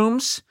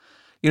mushrooms.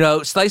 You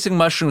know, slicing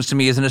mushrooms to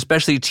me is an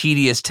especially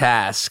tedious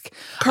task.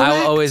 Correct. I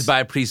will always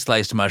buy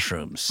pre-sliced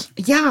mushrooms.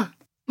 Yeah.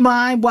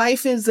 My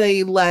wife is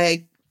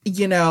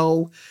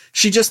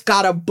she just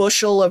got a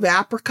bushel of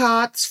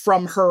apricots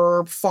from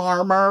her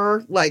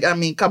farmer. Like, I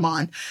mean, come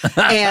on.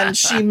 And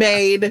she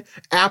made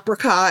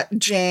apricot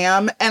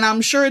jam, and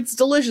I'm sure it's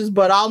delicious,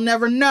 but I'll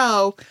never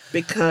know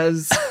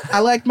because I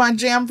like my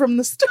jam from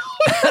the store.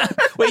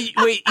 Wait,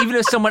 even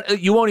if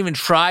you won't even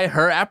try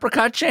her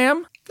apricot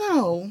jam?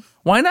 No.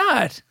 Why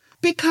not?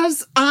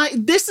 Because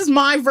this is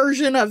my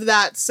version of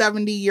that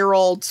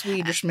 70-year-old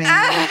Swedish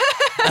man.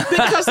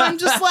 Because I'm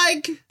just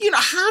like,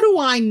 how do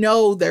I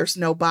know there's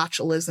no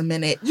botulism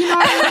in it? You know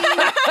what I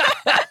mean?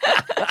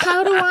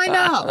 How do I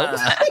know?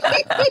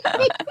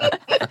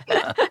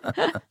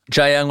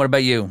 Jiyoung, what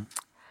about you?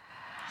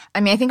 I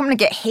mean, I think I'm going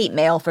to get hate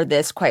mail for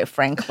this, quite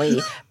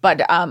frankly.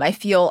 But I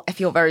feel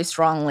very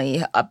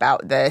strongly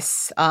about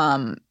this.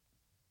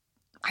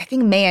 I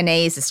think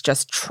mayonnaise is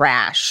just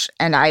trash,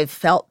 and I've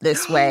felt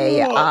this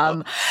way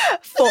for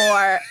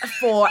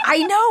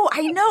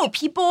I know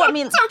people. I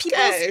mean,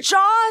 people's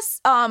jaws.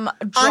 I'm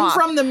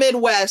from the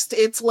Midwest.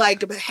 It's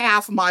like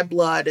half my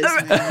blood is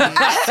mayonnaise.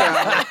 So.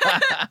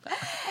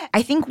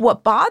 I think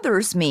what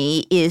bothers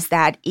me is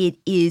that it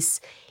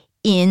is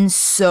in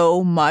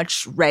so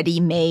much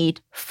ready-made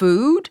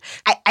food.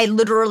 I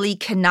literally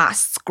cannot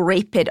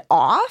scrape it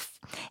off.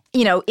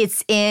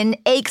 It's in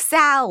egg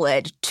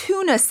salad,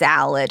 tuna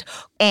salad,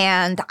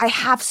 and I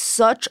have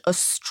such a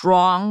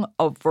strong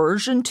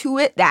aversion to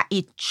it that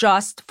it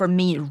just, for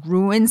me,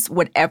 ruins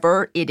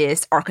whatever it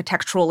is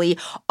architecturally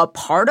a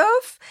part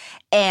of.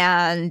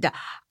 And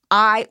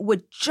I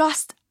would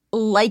just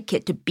like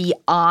it to be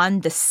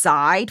on the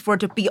side, for it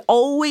to be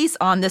always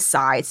on the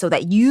side so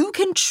that you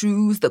can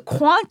choose the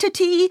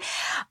quantity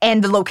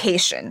and the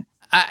location.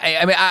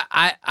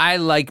 I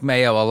like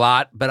mayo a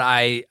lot, but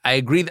I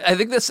agree. I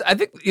think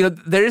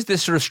there is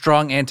this sort of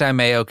strong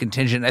anti-mayo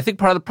contingent. I think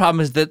part of the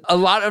problem is that a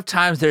lot of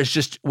times there's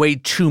just way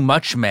too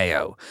much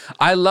mayo.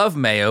 I love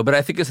mayo, but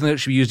I think it's something that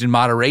should be used in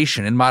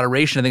moderation. In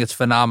moderation, I think it's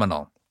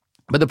phenomenal.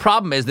 But the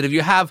problem is that if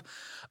you have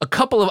a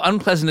couple of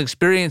unpleasant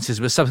experiences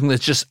with something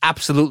that's just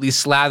absolutely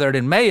slathered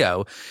in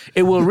mayo,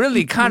 it will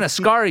really kind of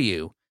scar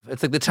you.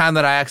 It's like the time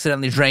that I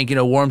accidentally drank,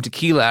 warm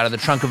tequila out of the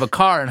trunk of a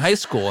car in high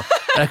school,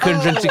 and I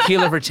couldn't drink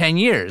tequila for 10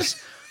 years.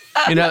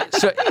 So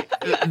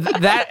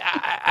that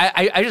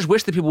I just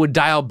wish that people would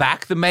dial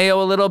back the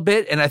mayo a little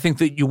bit, and I think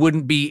that you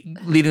wouldn't be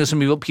leading to some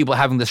people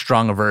having this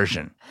strong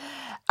aversion.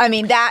 I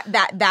mean that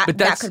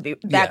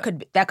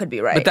could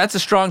be right. But that's a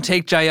strong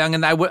take, Jiyoung,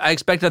 and I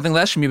expect nothing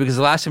less from you because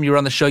the last time you were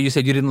on the show, you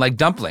said you didn't like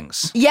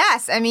dumplings.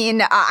 Yes, I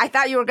mean I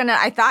thought you were gonna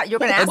ask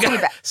me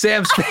that.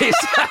 Sam's face.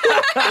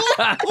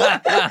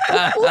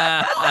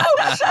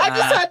 I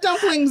just had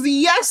dumplings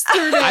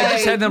yesterday. I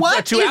just had them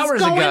 2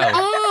 hours ago.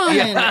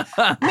 Yeah.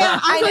 Man,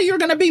 I thought you were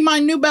gonna be my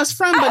new best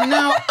friend, but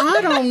now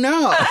I don't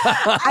know.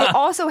 I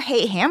also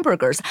hate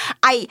hamburgers.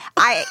 I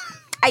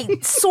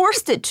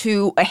sourced it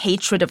to a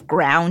hatred of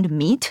ground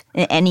meat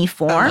in any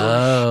form.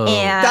 Oh.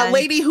 And that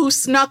lady who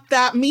snuck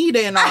that meat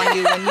in on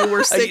you when you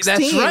were 16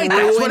 That's right.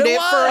 That's ruined what it it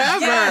was.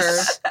 forever.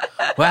 Yes.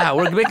 Wow,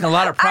 we're making a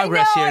lot of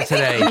progress here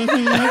today.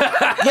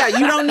 Yeah,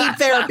 you don't need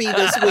therapy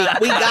this week.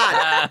 We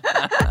got it.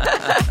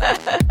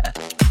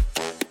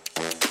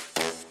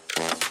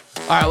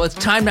 All right, well, it's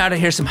time now to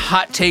hear some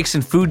hot takes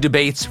and food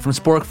debates from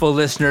Sporkful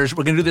listeners.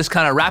 We're going to do this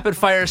kind of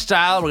rapid-fire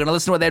style. We're going to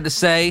listen to what they have to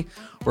say.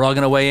 We're all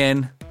going to weigh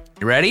in.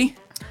 You ready?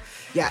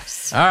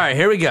 Yes. All right,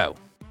 here we go.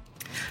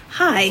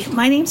 Hi,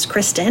 my name's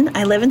Kristen.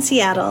 I live in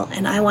Seattle,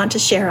 and I want to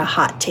share a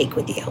hot take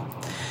with you.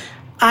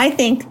 I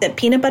think that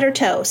peanut butter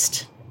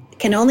toast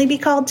can only be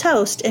called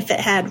toast if it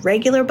had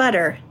regular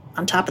butter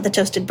on top of the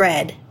toasted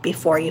bread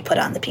before you put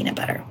on the peanut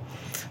butter.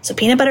 So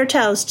peanut butter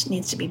toast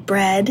needs to be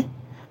bread,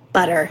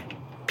 butter,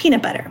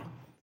 peanut butter.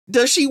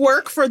 Does she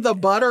work for the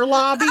butter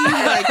lobby?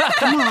 Like,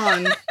 come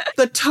on.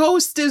 The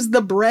toast is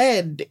the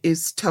bread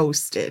is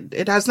toasted.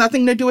 It has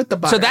nothing to do with the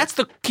butter. So that's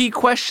the key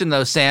question,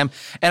 though, Sam.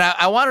 And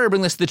I wanted to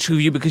bring this to the two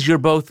of you because you're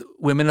both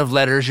women of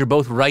letters. You're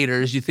both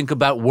writers. You think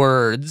about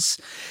words.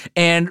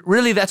 And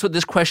really, that's what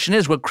this question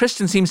is. What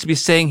Kristen seems to be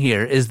saying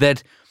here is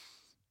that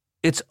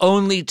it's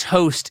only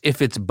toast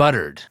if it's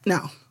buttered.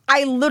 No.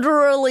 I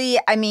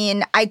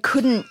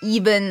couldn't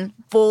even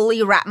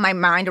fully wrap my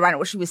mind around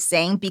what she was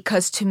saying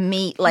because to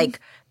me, like,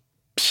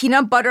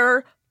 peanut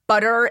butter,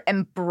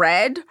 and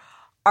bread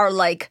are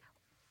like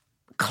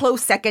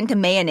close second to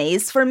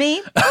mayonnaise for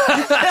me. So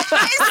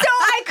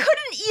I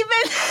couldn't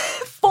even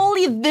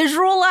fully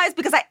visualize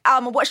because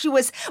what she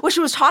was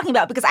talking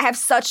about because I have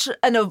such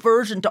an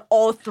aversion to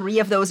all three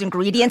of those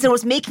ingredients and it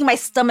was making my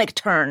stomach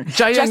turn.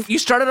 Jiyoung, you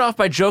started off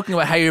by joking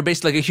about how you're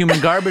basically like a human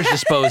garbage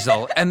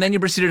disposal, and then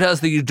you proceeded to tell us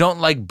that you don't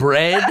like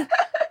bread.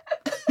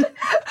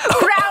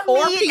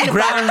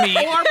 Ground meat,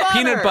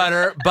 peanut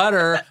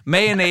butter,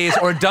 mayonnaise,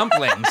 or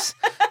dumplings.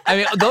 I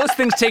mean, those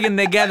things taken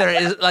together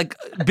is like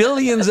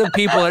billions of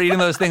people are eating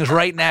those things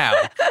right now.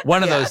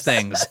 One of those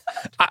things.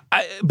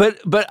 But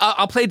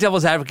I'll play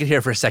devil's advocate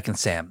here for a second,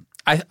 Sam.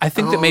 I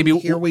think that maybe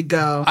here we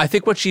go. I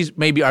think what she's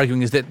maybe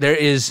arguing is that there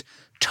is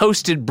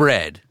toasted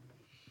bread,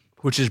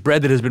 which is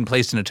bread that has been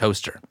placed in a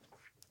toaster,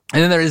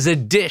 and then there is a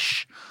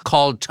dish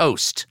called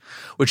toast,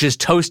 which is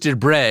toasted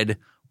bread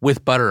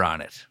with butter on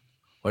it.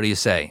 What do you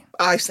say?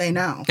 I say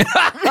no.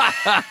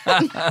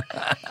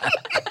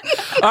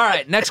 All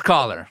right, next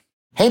caller.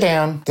 Hey,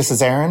 Dan. This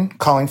is Aaron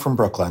calling from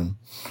Brooklyn.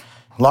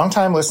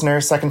 Longtime listener,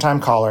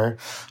 second-time caller.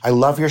 I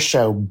love your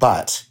show,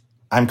 but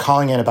I'm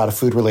calling in about a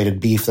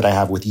food-related beef that I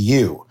have with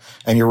you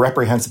and your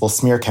reprehensible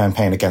smear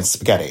campaign against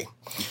spaghetti.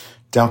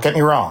 Don't get me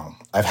wrong.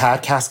 I've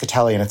had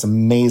cascatelli and it's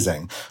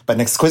amazing, but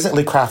an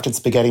exquisitely crafted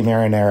spaghetti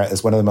marinara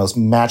is one of the most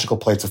magical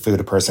plates of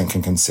food a person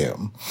can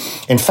consume.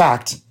 In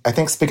fact, I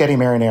think spaghetti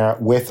marinara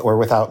with or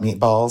without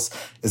meatballs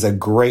is a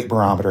great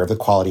barometer of the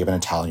quality of an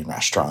Italian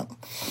restaurant.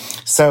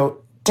 So,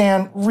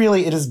 Dan,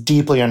 really, it is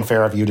deeply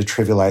unfair of you to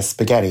trivialize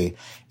spaghetti,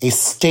 a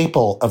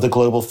staple of the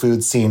global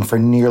food scene for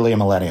nearly a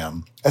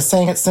millennium, as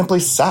saying it simply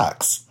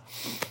sucks.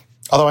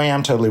 Although I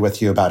am totally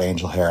with you about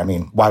angel hair. I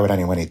mean, why would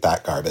anyone eat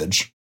that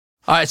garbage?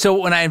 All right, so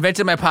when I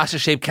invented my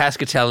pasta-shaped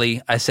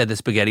cascatelli, I said that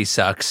spaghetti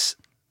sucks.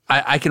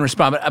 I can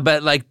respond,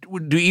 but like,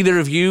 do either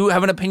of you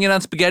have an opinion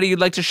on spaghetti you'd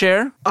like to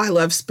share? I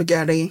love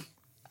spaghetti.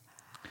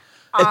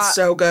 It's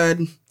so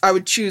good. I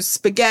would choose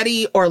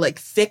spaghetti or like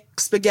thick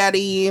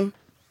spaghetti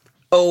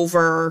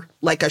over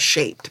like a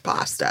shaped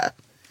pasta.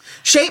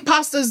 Shaped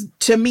pastas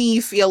to me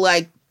feel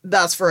like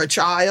that's for a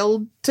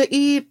child to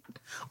eat.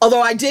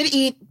 Although I did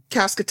eat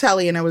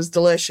cascatelli and it was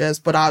delicious,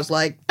 but I was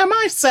like, am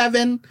I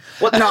 7?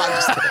 Well, no, I'm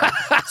just kidding.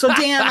 So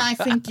Dan, I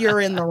think you're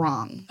in the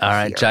wrong. All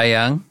right,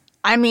 Jiayoung.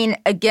 I mean,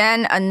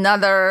 again,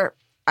 another,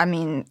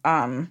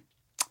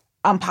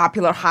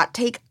 unpopular hot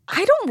take.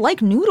 I don't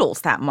like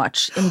noodles that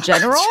much in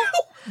general.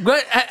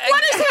 What is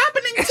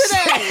happening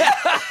today?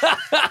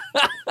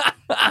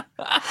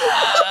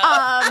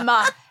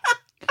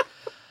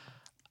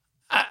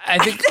 I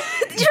think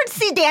you should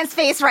see Dan's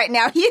face right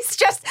now. He's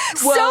just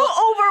so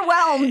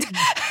overwhelmed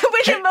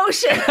with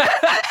emotion.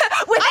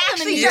 With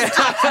actually just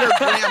talk to your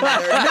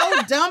grandmother.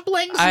 No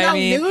dumplings,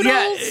 noodles.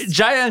 Yeah,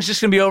 Jiayoung's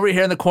just gonna be over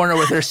here in the corner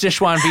with her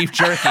Sichuan beef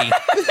jerky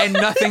and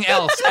nothing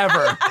else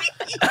ever.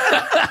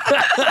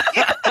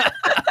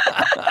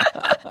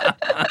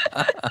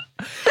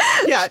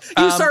 Yeah,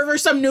 you serve her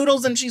some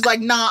noodles and she's like,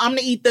 nah, I'm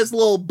gonna eat this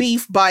little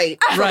beef bite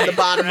from the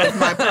bottom of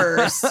my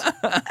purse.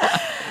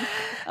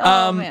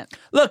 Man.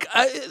 Look,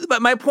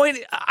 but my point,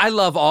 I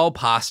love all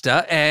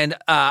pasta, and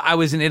I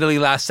was in Italy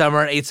last summer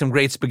and ate some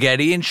great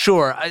spaghetti, and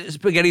sure,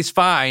 spaghetti's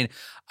fine.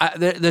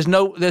 There's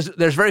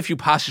very few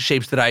pasta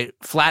shapes that I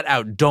flat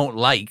out don't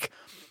like,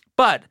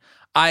 but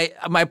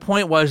my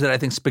point was that I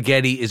think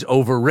spaghetti is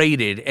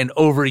overrated and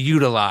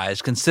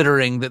overutilized,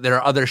 considering that there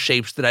are other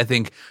shapes that I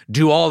think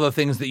do all the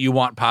things that you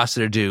want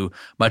pasta to do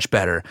much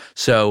better.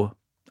 So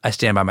I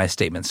stand by my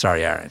statement.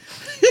 Sorry, Aaron.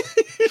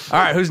 All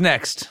right, who's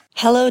next?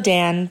 Hello,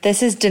 Dan.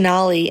 This is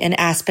Denali in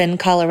Aspen,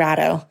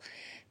 Colorado.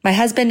 My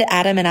husband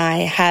Adam and I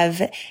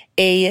have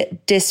a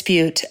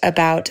dispute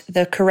about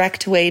the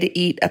correct way to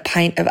eat a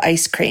pint of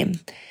ice cream.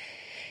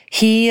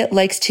 He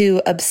likes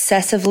to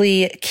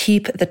obsessively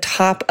keep the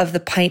top of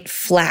the pint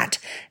flat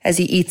as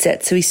he eats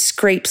it. So he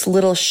scrapes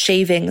little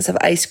shavings of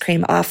ice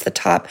cream off the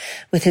top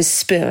with his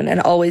spoon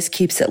and always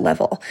keeps it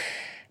level.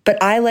 But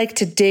I like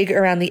to dig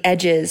around the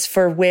edges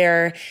for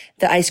where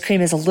the ice cream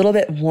is a little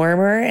bit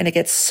warmer and it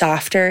gets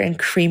softer and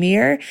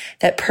creamier,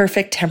 that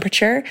perfect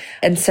temperature.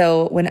 And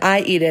so when I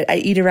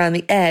eat around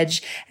the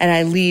edge and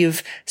I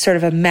leave sort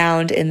of a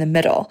mound in the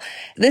middle.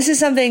 This is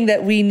something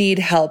that we need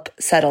help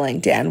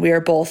settling, Dan. We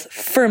are both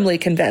firmly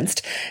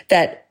convinced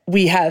that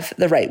we have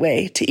the right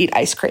way to eat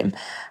ice cream.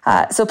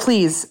 So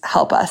please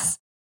help us.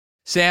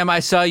 Sam,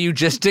 I saw you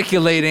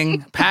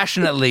gesticulating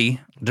passionately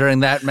during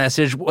that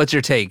message. What's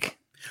your take?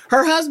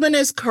 Her husband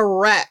is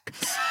correct.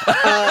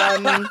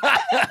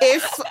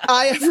 If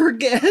I ever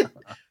get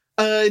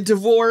a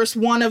divorce,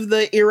 one of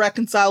the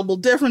irreconcilable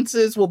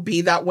differences will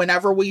be that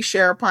whenever we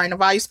share a pint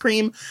of ice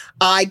cream,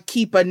 I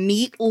keep a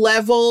neat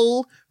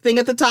level thing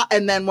at the top.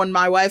 And then when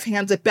my wife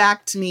hands it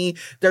back to me,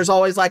 there's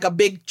always like a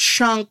big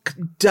chunk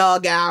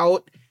dug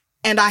out.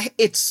 And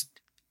it's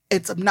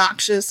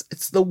obnoxious.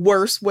 It's the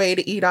worst way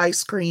to eat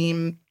ice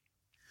cream.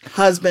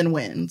 Husband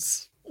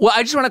wins. Well,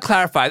 I just want to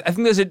clarify. I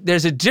think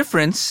there's a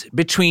difference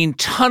between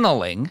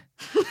tunneling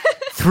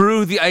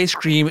through the ice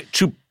cream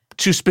to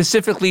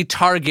specifically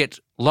target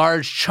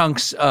large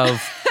chunks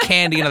of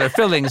candy and other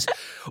fillings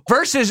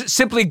versus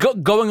simply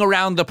going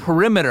around the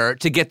perimeter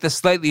to get the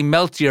slightly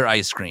meltier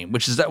ice cream,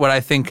 which is what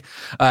I think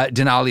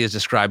Denali is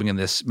describing in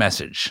this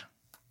message.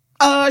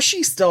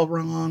 She's still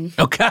wrong.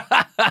 Okay.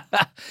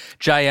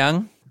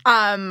 Jiayoung?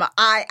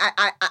 I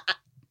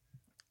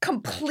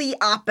complete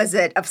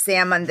opposite of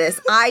Sam on this.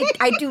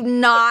 I do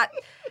not,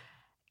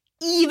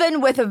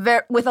 even with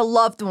a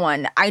loved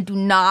one, I do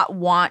not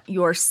want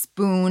your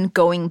spoon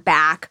going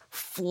back,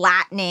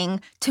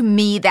 flattening. To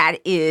me, that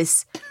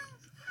is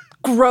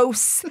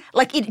gross.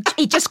 Like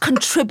it just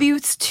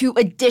contributes to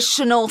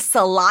additional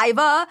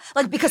saliva.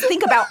 Like, because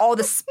think about all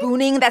the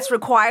spooning that's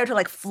required to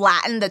like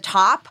flatten the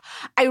top.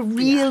 I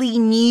really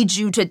need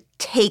you to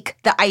take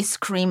the ice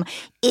cream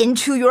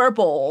into your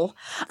bowl.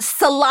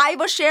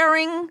 Saliva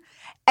sharing,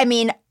 I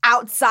mean,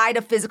 outside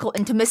of physical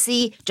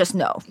intimacy, just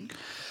no.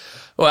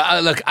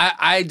 Well, look,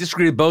 I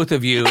disagree with both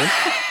of you.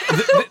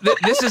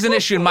 This is an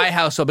issue in my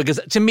household because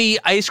to me,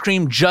 ice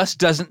cream just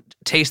doesn't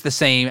taste the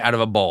same out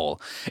of a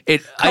bowl.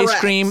 Ice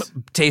cream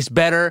tastes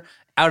better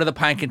out of the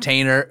pint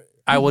container.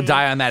 I will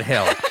die on that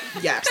hill.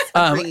 Yes,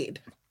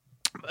 agreed.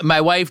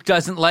 My wife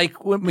doesn't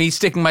like me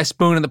sticking my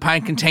spoon in the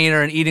pint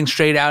container and eating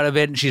straight out of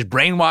it, and she's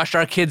brainwashed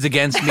our kids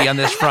against me on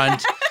this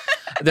front.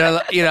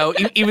 They're,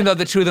 even though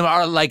the two of them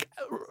are like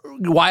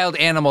wild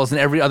animals in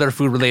every other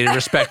food-related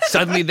respect,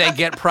 suddenly they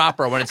get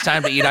proper when it's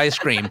time to eat ice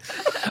cream.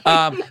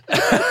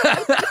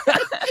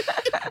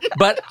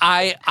 But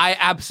I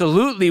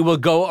absolutely will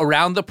go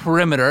around the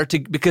perimeter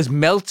because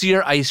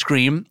meltier ice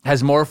cream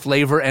has more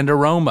flavor and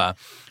aroma.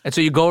 And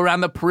so you go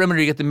around the perimeter,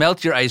 you get the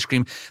meltier ice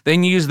cream.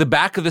 Then you use the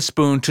back of the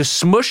spoon to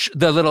smush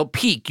the little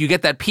peak. You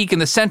get that peak in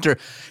the center.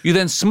 You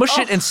then smush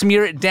it and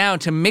smear it down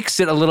to mix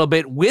it a little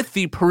bit with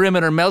the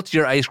perimeter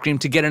meltier ice cream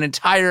to get an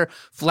entire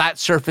flat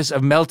surface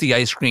of melty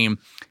ice cream.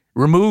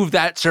 Remove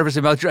that surface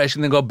of meltier ice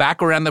cream, then go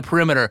back around the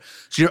perimeter.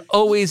 So you're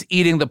always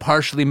eating the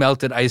partially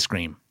melted ice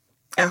cream.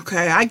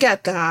 Okay, I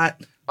get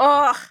that.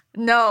 Oh,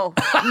 no,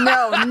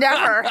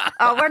 never.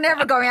 Oh, we're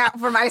never going out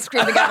for ice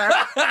cream together.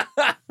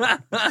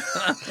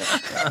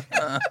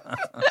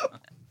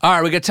 All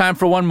right, we got time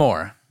for one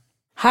more.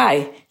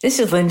 Hi, this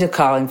is Linda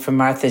calling from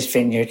Martha's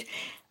Vineyard.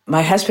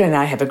 My husband and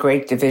I have a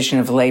great division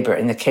of labor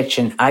in the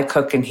kitchen. I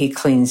cook and he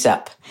cleans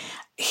up.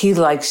 He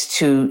likes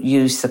to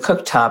use the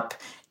cooktop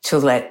to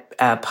let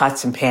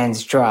pots and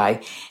pans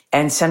dry.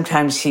 And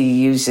sometimes he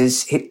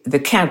uses the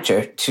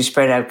counter to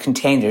spread out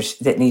containers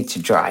that need to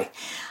dry.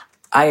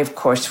 I, of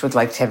course, would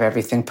like to have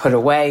everything put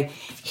away.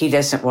 He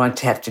doesn't want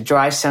to have to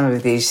dry some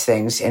of these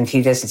things, and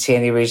he doesn't see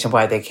any reason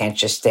why they can't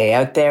just stay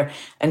out there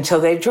until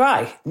they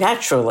dry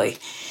naturally.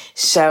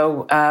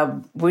 So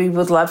we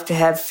would love to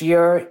have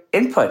your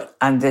input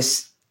on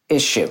this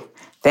issue.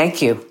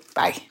 Thank you.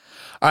 Bye.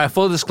 All right,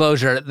 full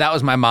disclosure, that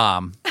was my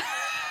mom.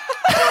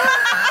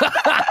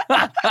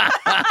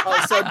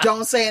 Oh, so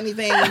don't say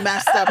anything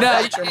messed up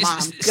about your mom.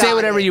 Say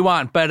whatever you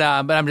want, but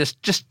I'm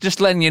just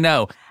letting you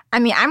know. I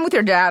mean, I'm with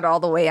your dad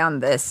all the way on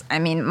this. I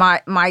mean,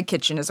 my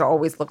kitchen has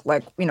always looked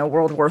like,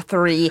 World War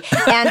III.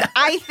 And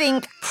I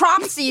think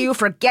props to you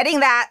for getting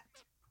that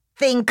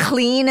thing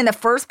clean in the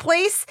first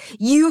place.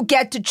 You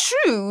get to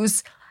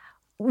choose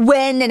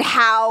when and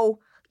how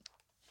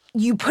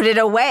you put it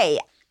away.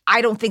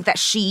 I don't think that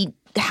she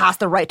has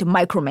the right to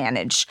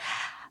micromanage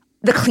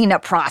the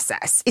cleanup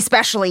process,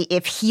 especially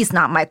if he's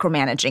not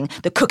micromanaging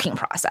the cooking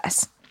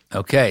process.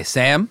 Okay,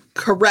 Sam?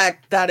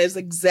 Correct. That is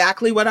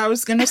exactly what I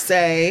was going to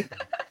say.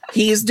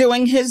 He's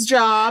doing his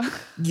job.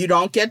 You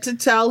don't get to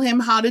tell him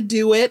how to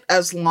do it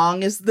as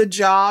long as the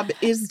job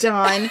is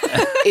done.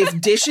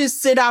 If dishes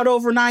sit out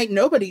overnight,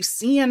 nobody's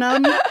seeing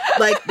them.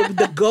 Like,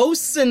 the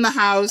ghosts in the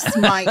house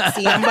might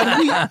see them,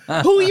 but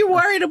who are you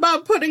worried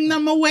about putting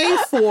them away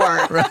for?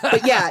 Right.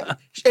 But yeah,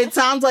 it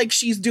sounds like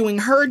she's doing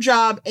her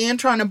job and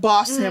trying to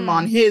boss him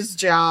on his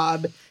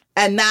job.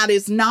 And that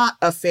is not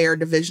a fair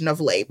division of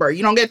labor.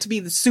 You don't get to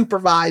be the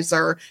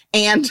supervisor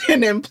and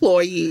an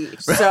employee.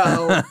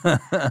 So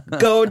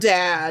go,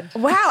 Dad.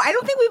 Wow, I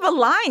don't think we've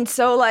aligned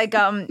so so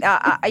forcefully.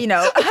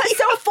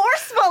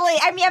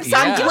 I mean, I'm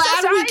glad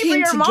we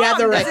came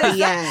together at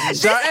the end.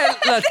 Sorry,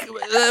 look,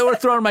 we're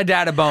throwing my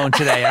dad a bone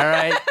today, all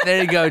right?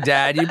 There you go,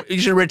 Dad. You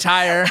should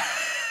retire.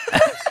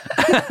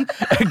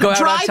 Go out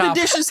Dry on top.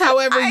 the dishes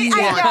however you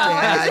want,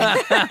 Dad.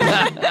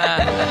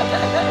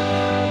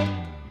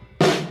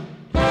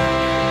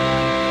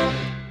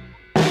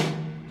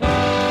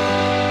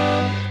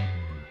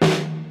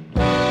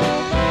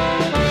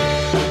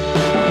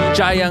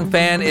 Jia-Young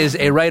Fan is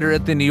a writer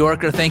at The New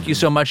Yorker. Thank you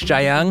so much,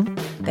 Jia-Young.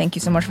 Thank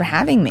you so much for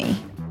having me.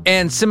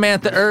 And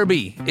Samantha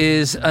Irby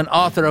is an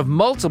author of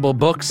multiple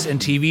books and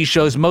TV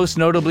shows, most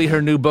notably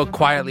her new book,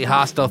 Quietly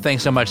Hostile.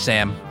 Thanks so much,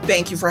 Sam.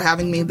 Thank you for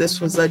having me.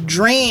 This was a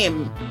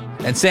dream.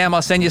 And Sam,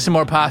 I'll send you some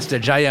more pasta.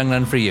 Jia-Young,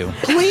 none for you.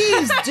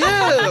 Please do.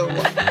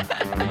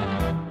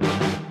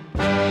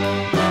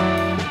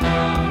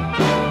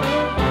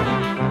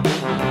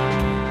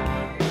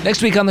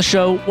 Next week on the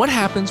show, what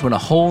happens when a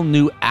whole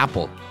new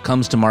Apple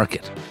comes to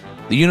market?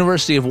 The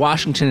University of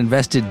Washington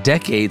invested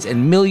decades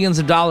and millions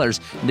of dollars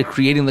into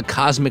creating the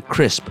Cosmic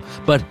Crisp.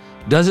 But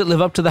does it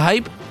live up to the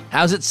hype?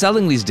 How's it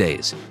selling these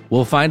days?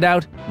 We'll find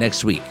out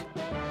next week.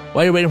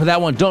 While you're waiting for that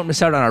one, don't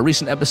miss out on our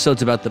recent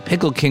episodes about the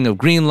Pickle King of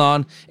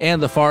Greenlawn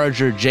and the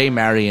forager Jay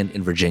Marion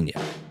in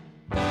Virginia.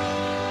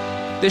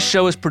 This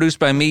show is produced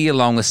by me,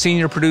 along with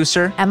senior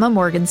producer Emma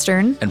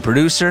Morgenstern and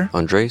producer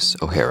Andres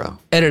O'Hara.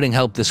 Editing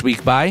help this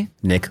week by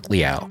Nick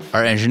Liao.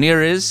 Our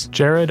engineer is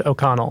Jared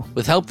O'Connell.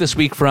 With help this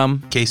week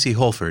from Casey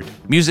Holford.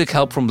 Music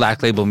help from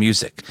Black Label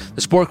Music.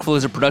 The Sporkful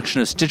is a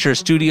production of Stitcher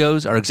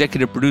Studios. Our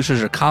executive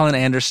producers are Colin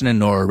Anderson and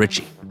Nora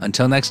Ritchie.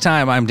 Until next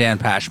time, I'm Dan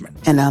Pashman.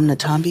 And I'm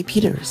Natambi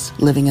Peters,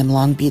 living in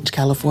Long Beach,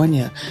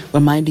 California,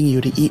 reminding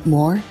you to eat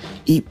more,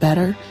 eat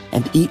better,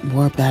 and eat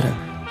more better.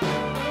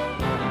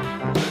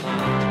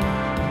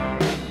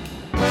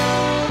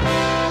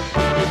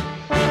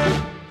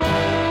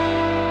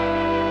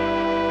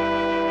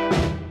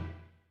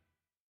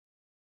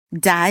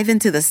 Dive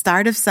into the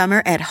start of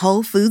summer at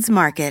Whole Foods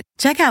Market.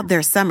 Check out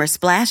their Summer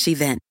Splash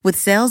event with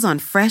sales on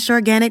fresh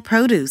organic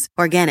produce,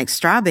 organic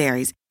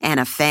strawberries, and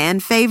a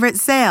fan-favorite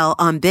sale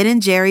on Ben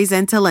 & Jerry's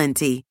and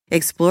Talenti.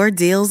 Explore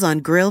deals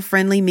on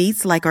grill-friendly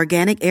meats like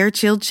organic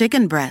air-chilled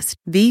chicken breast,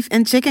 beef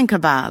and chicken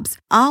kebabs,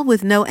 all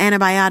with no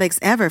antibiotics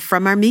ever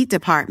from our meat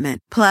department.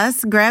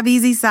 Plus, grab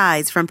easy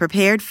sides from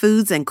prepared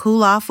foods and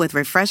cool off with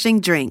refreshing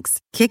drinks.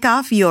 Kick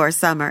off your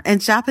summer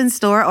and shop in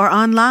store or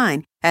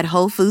online at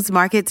Whole Foods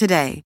Market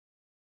today.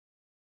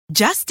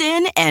 Just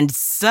in and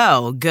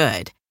so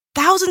good.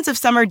 Thousands of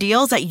summer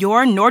deals at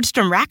your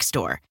Nordstrom Rack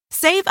store.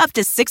 Save up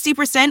to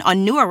 60%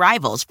 on new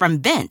arrivals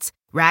from Vince,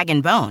 Rag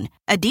 & Bone,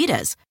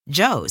 Adidas,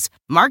 Joe's,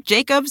 Marc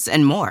Jacobs,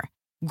 and more.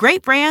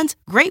 Great brands,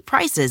 great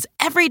prices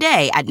every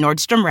day at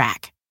Nordstrom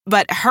Rack.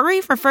 But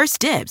hurry for first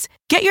dibs.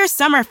 Get your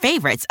summer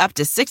favorites up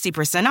to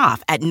 60%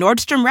 off at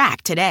Nordstrom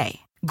Rack today.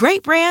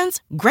 Great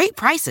brands, great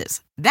prices.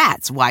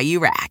 That's why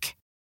you rack.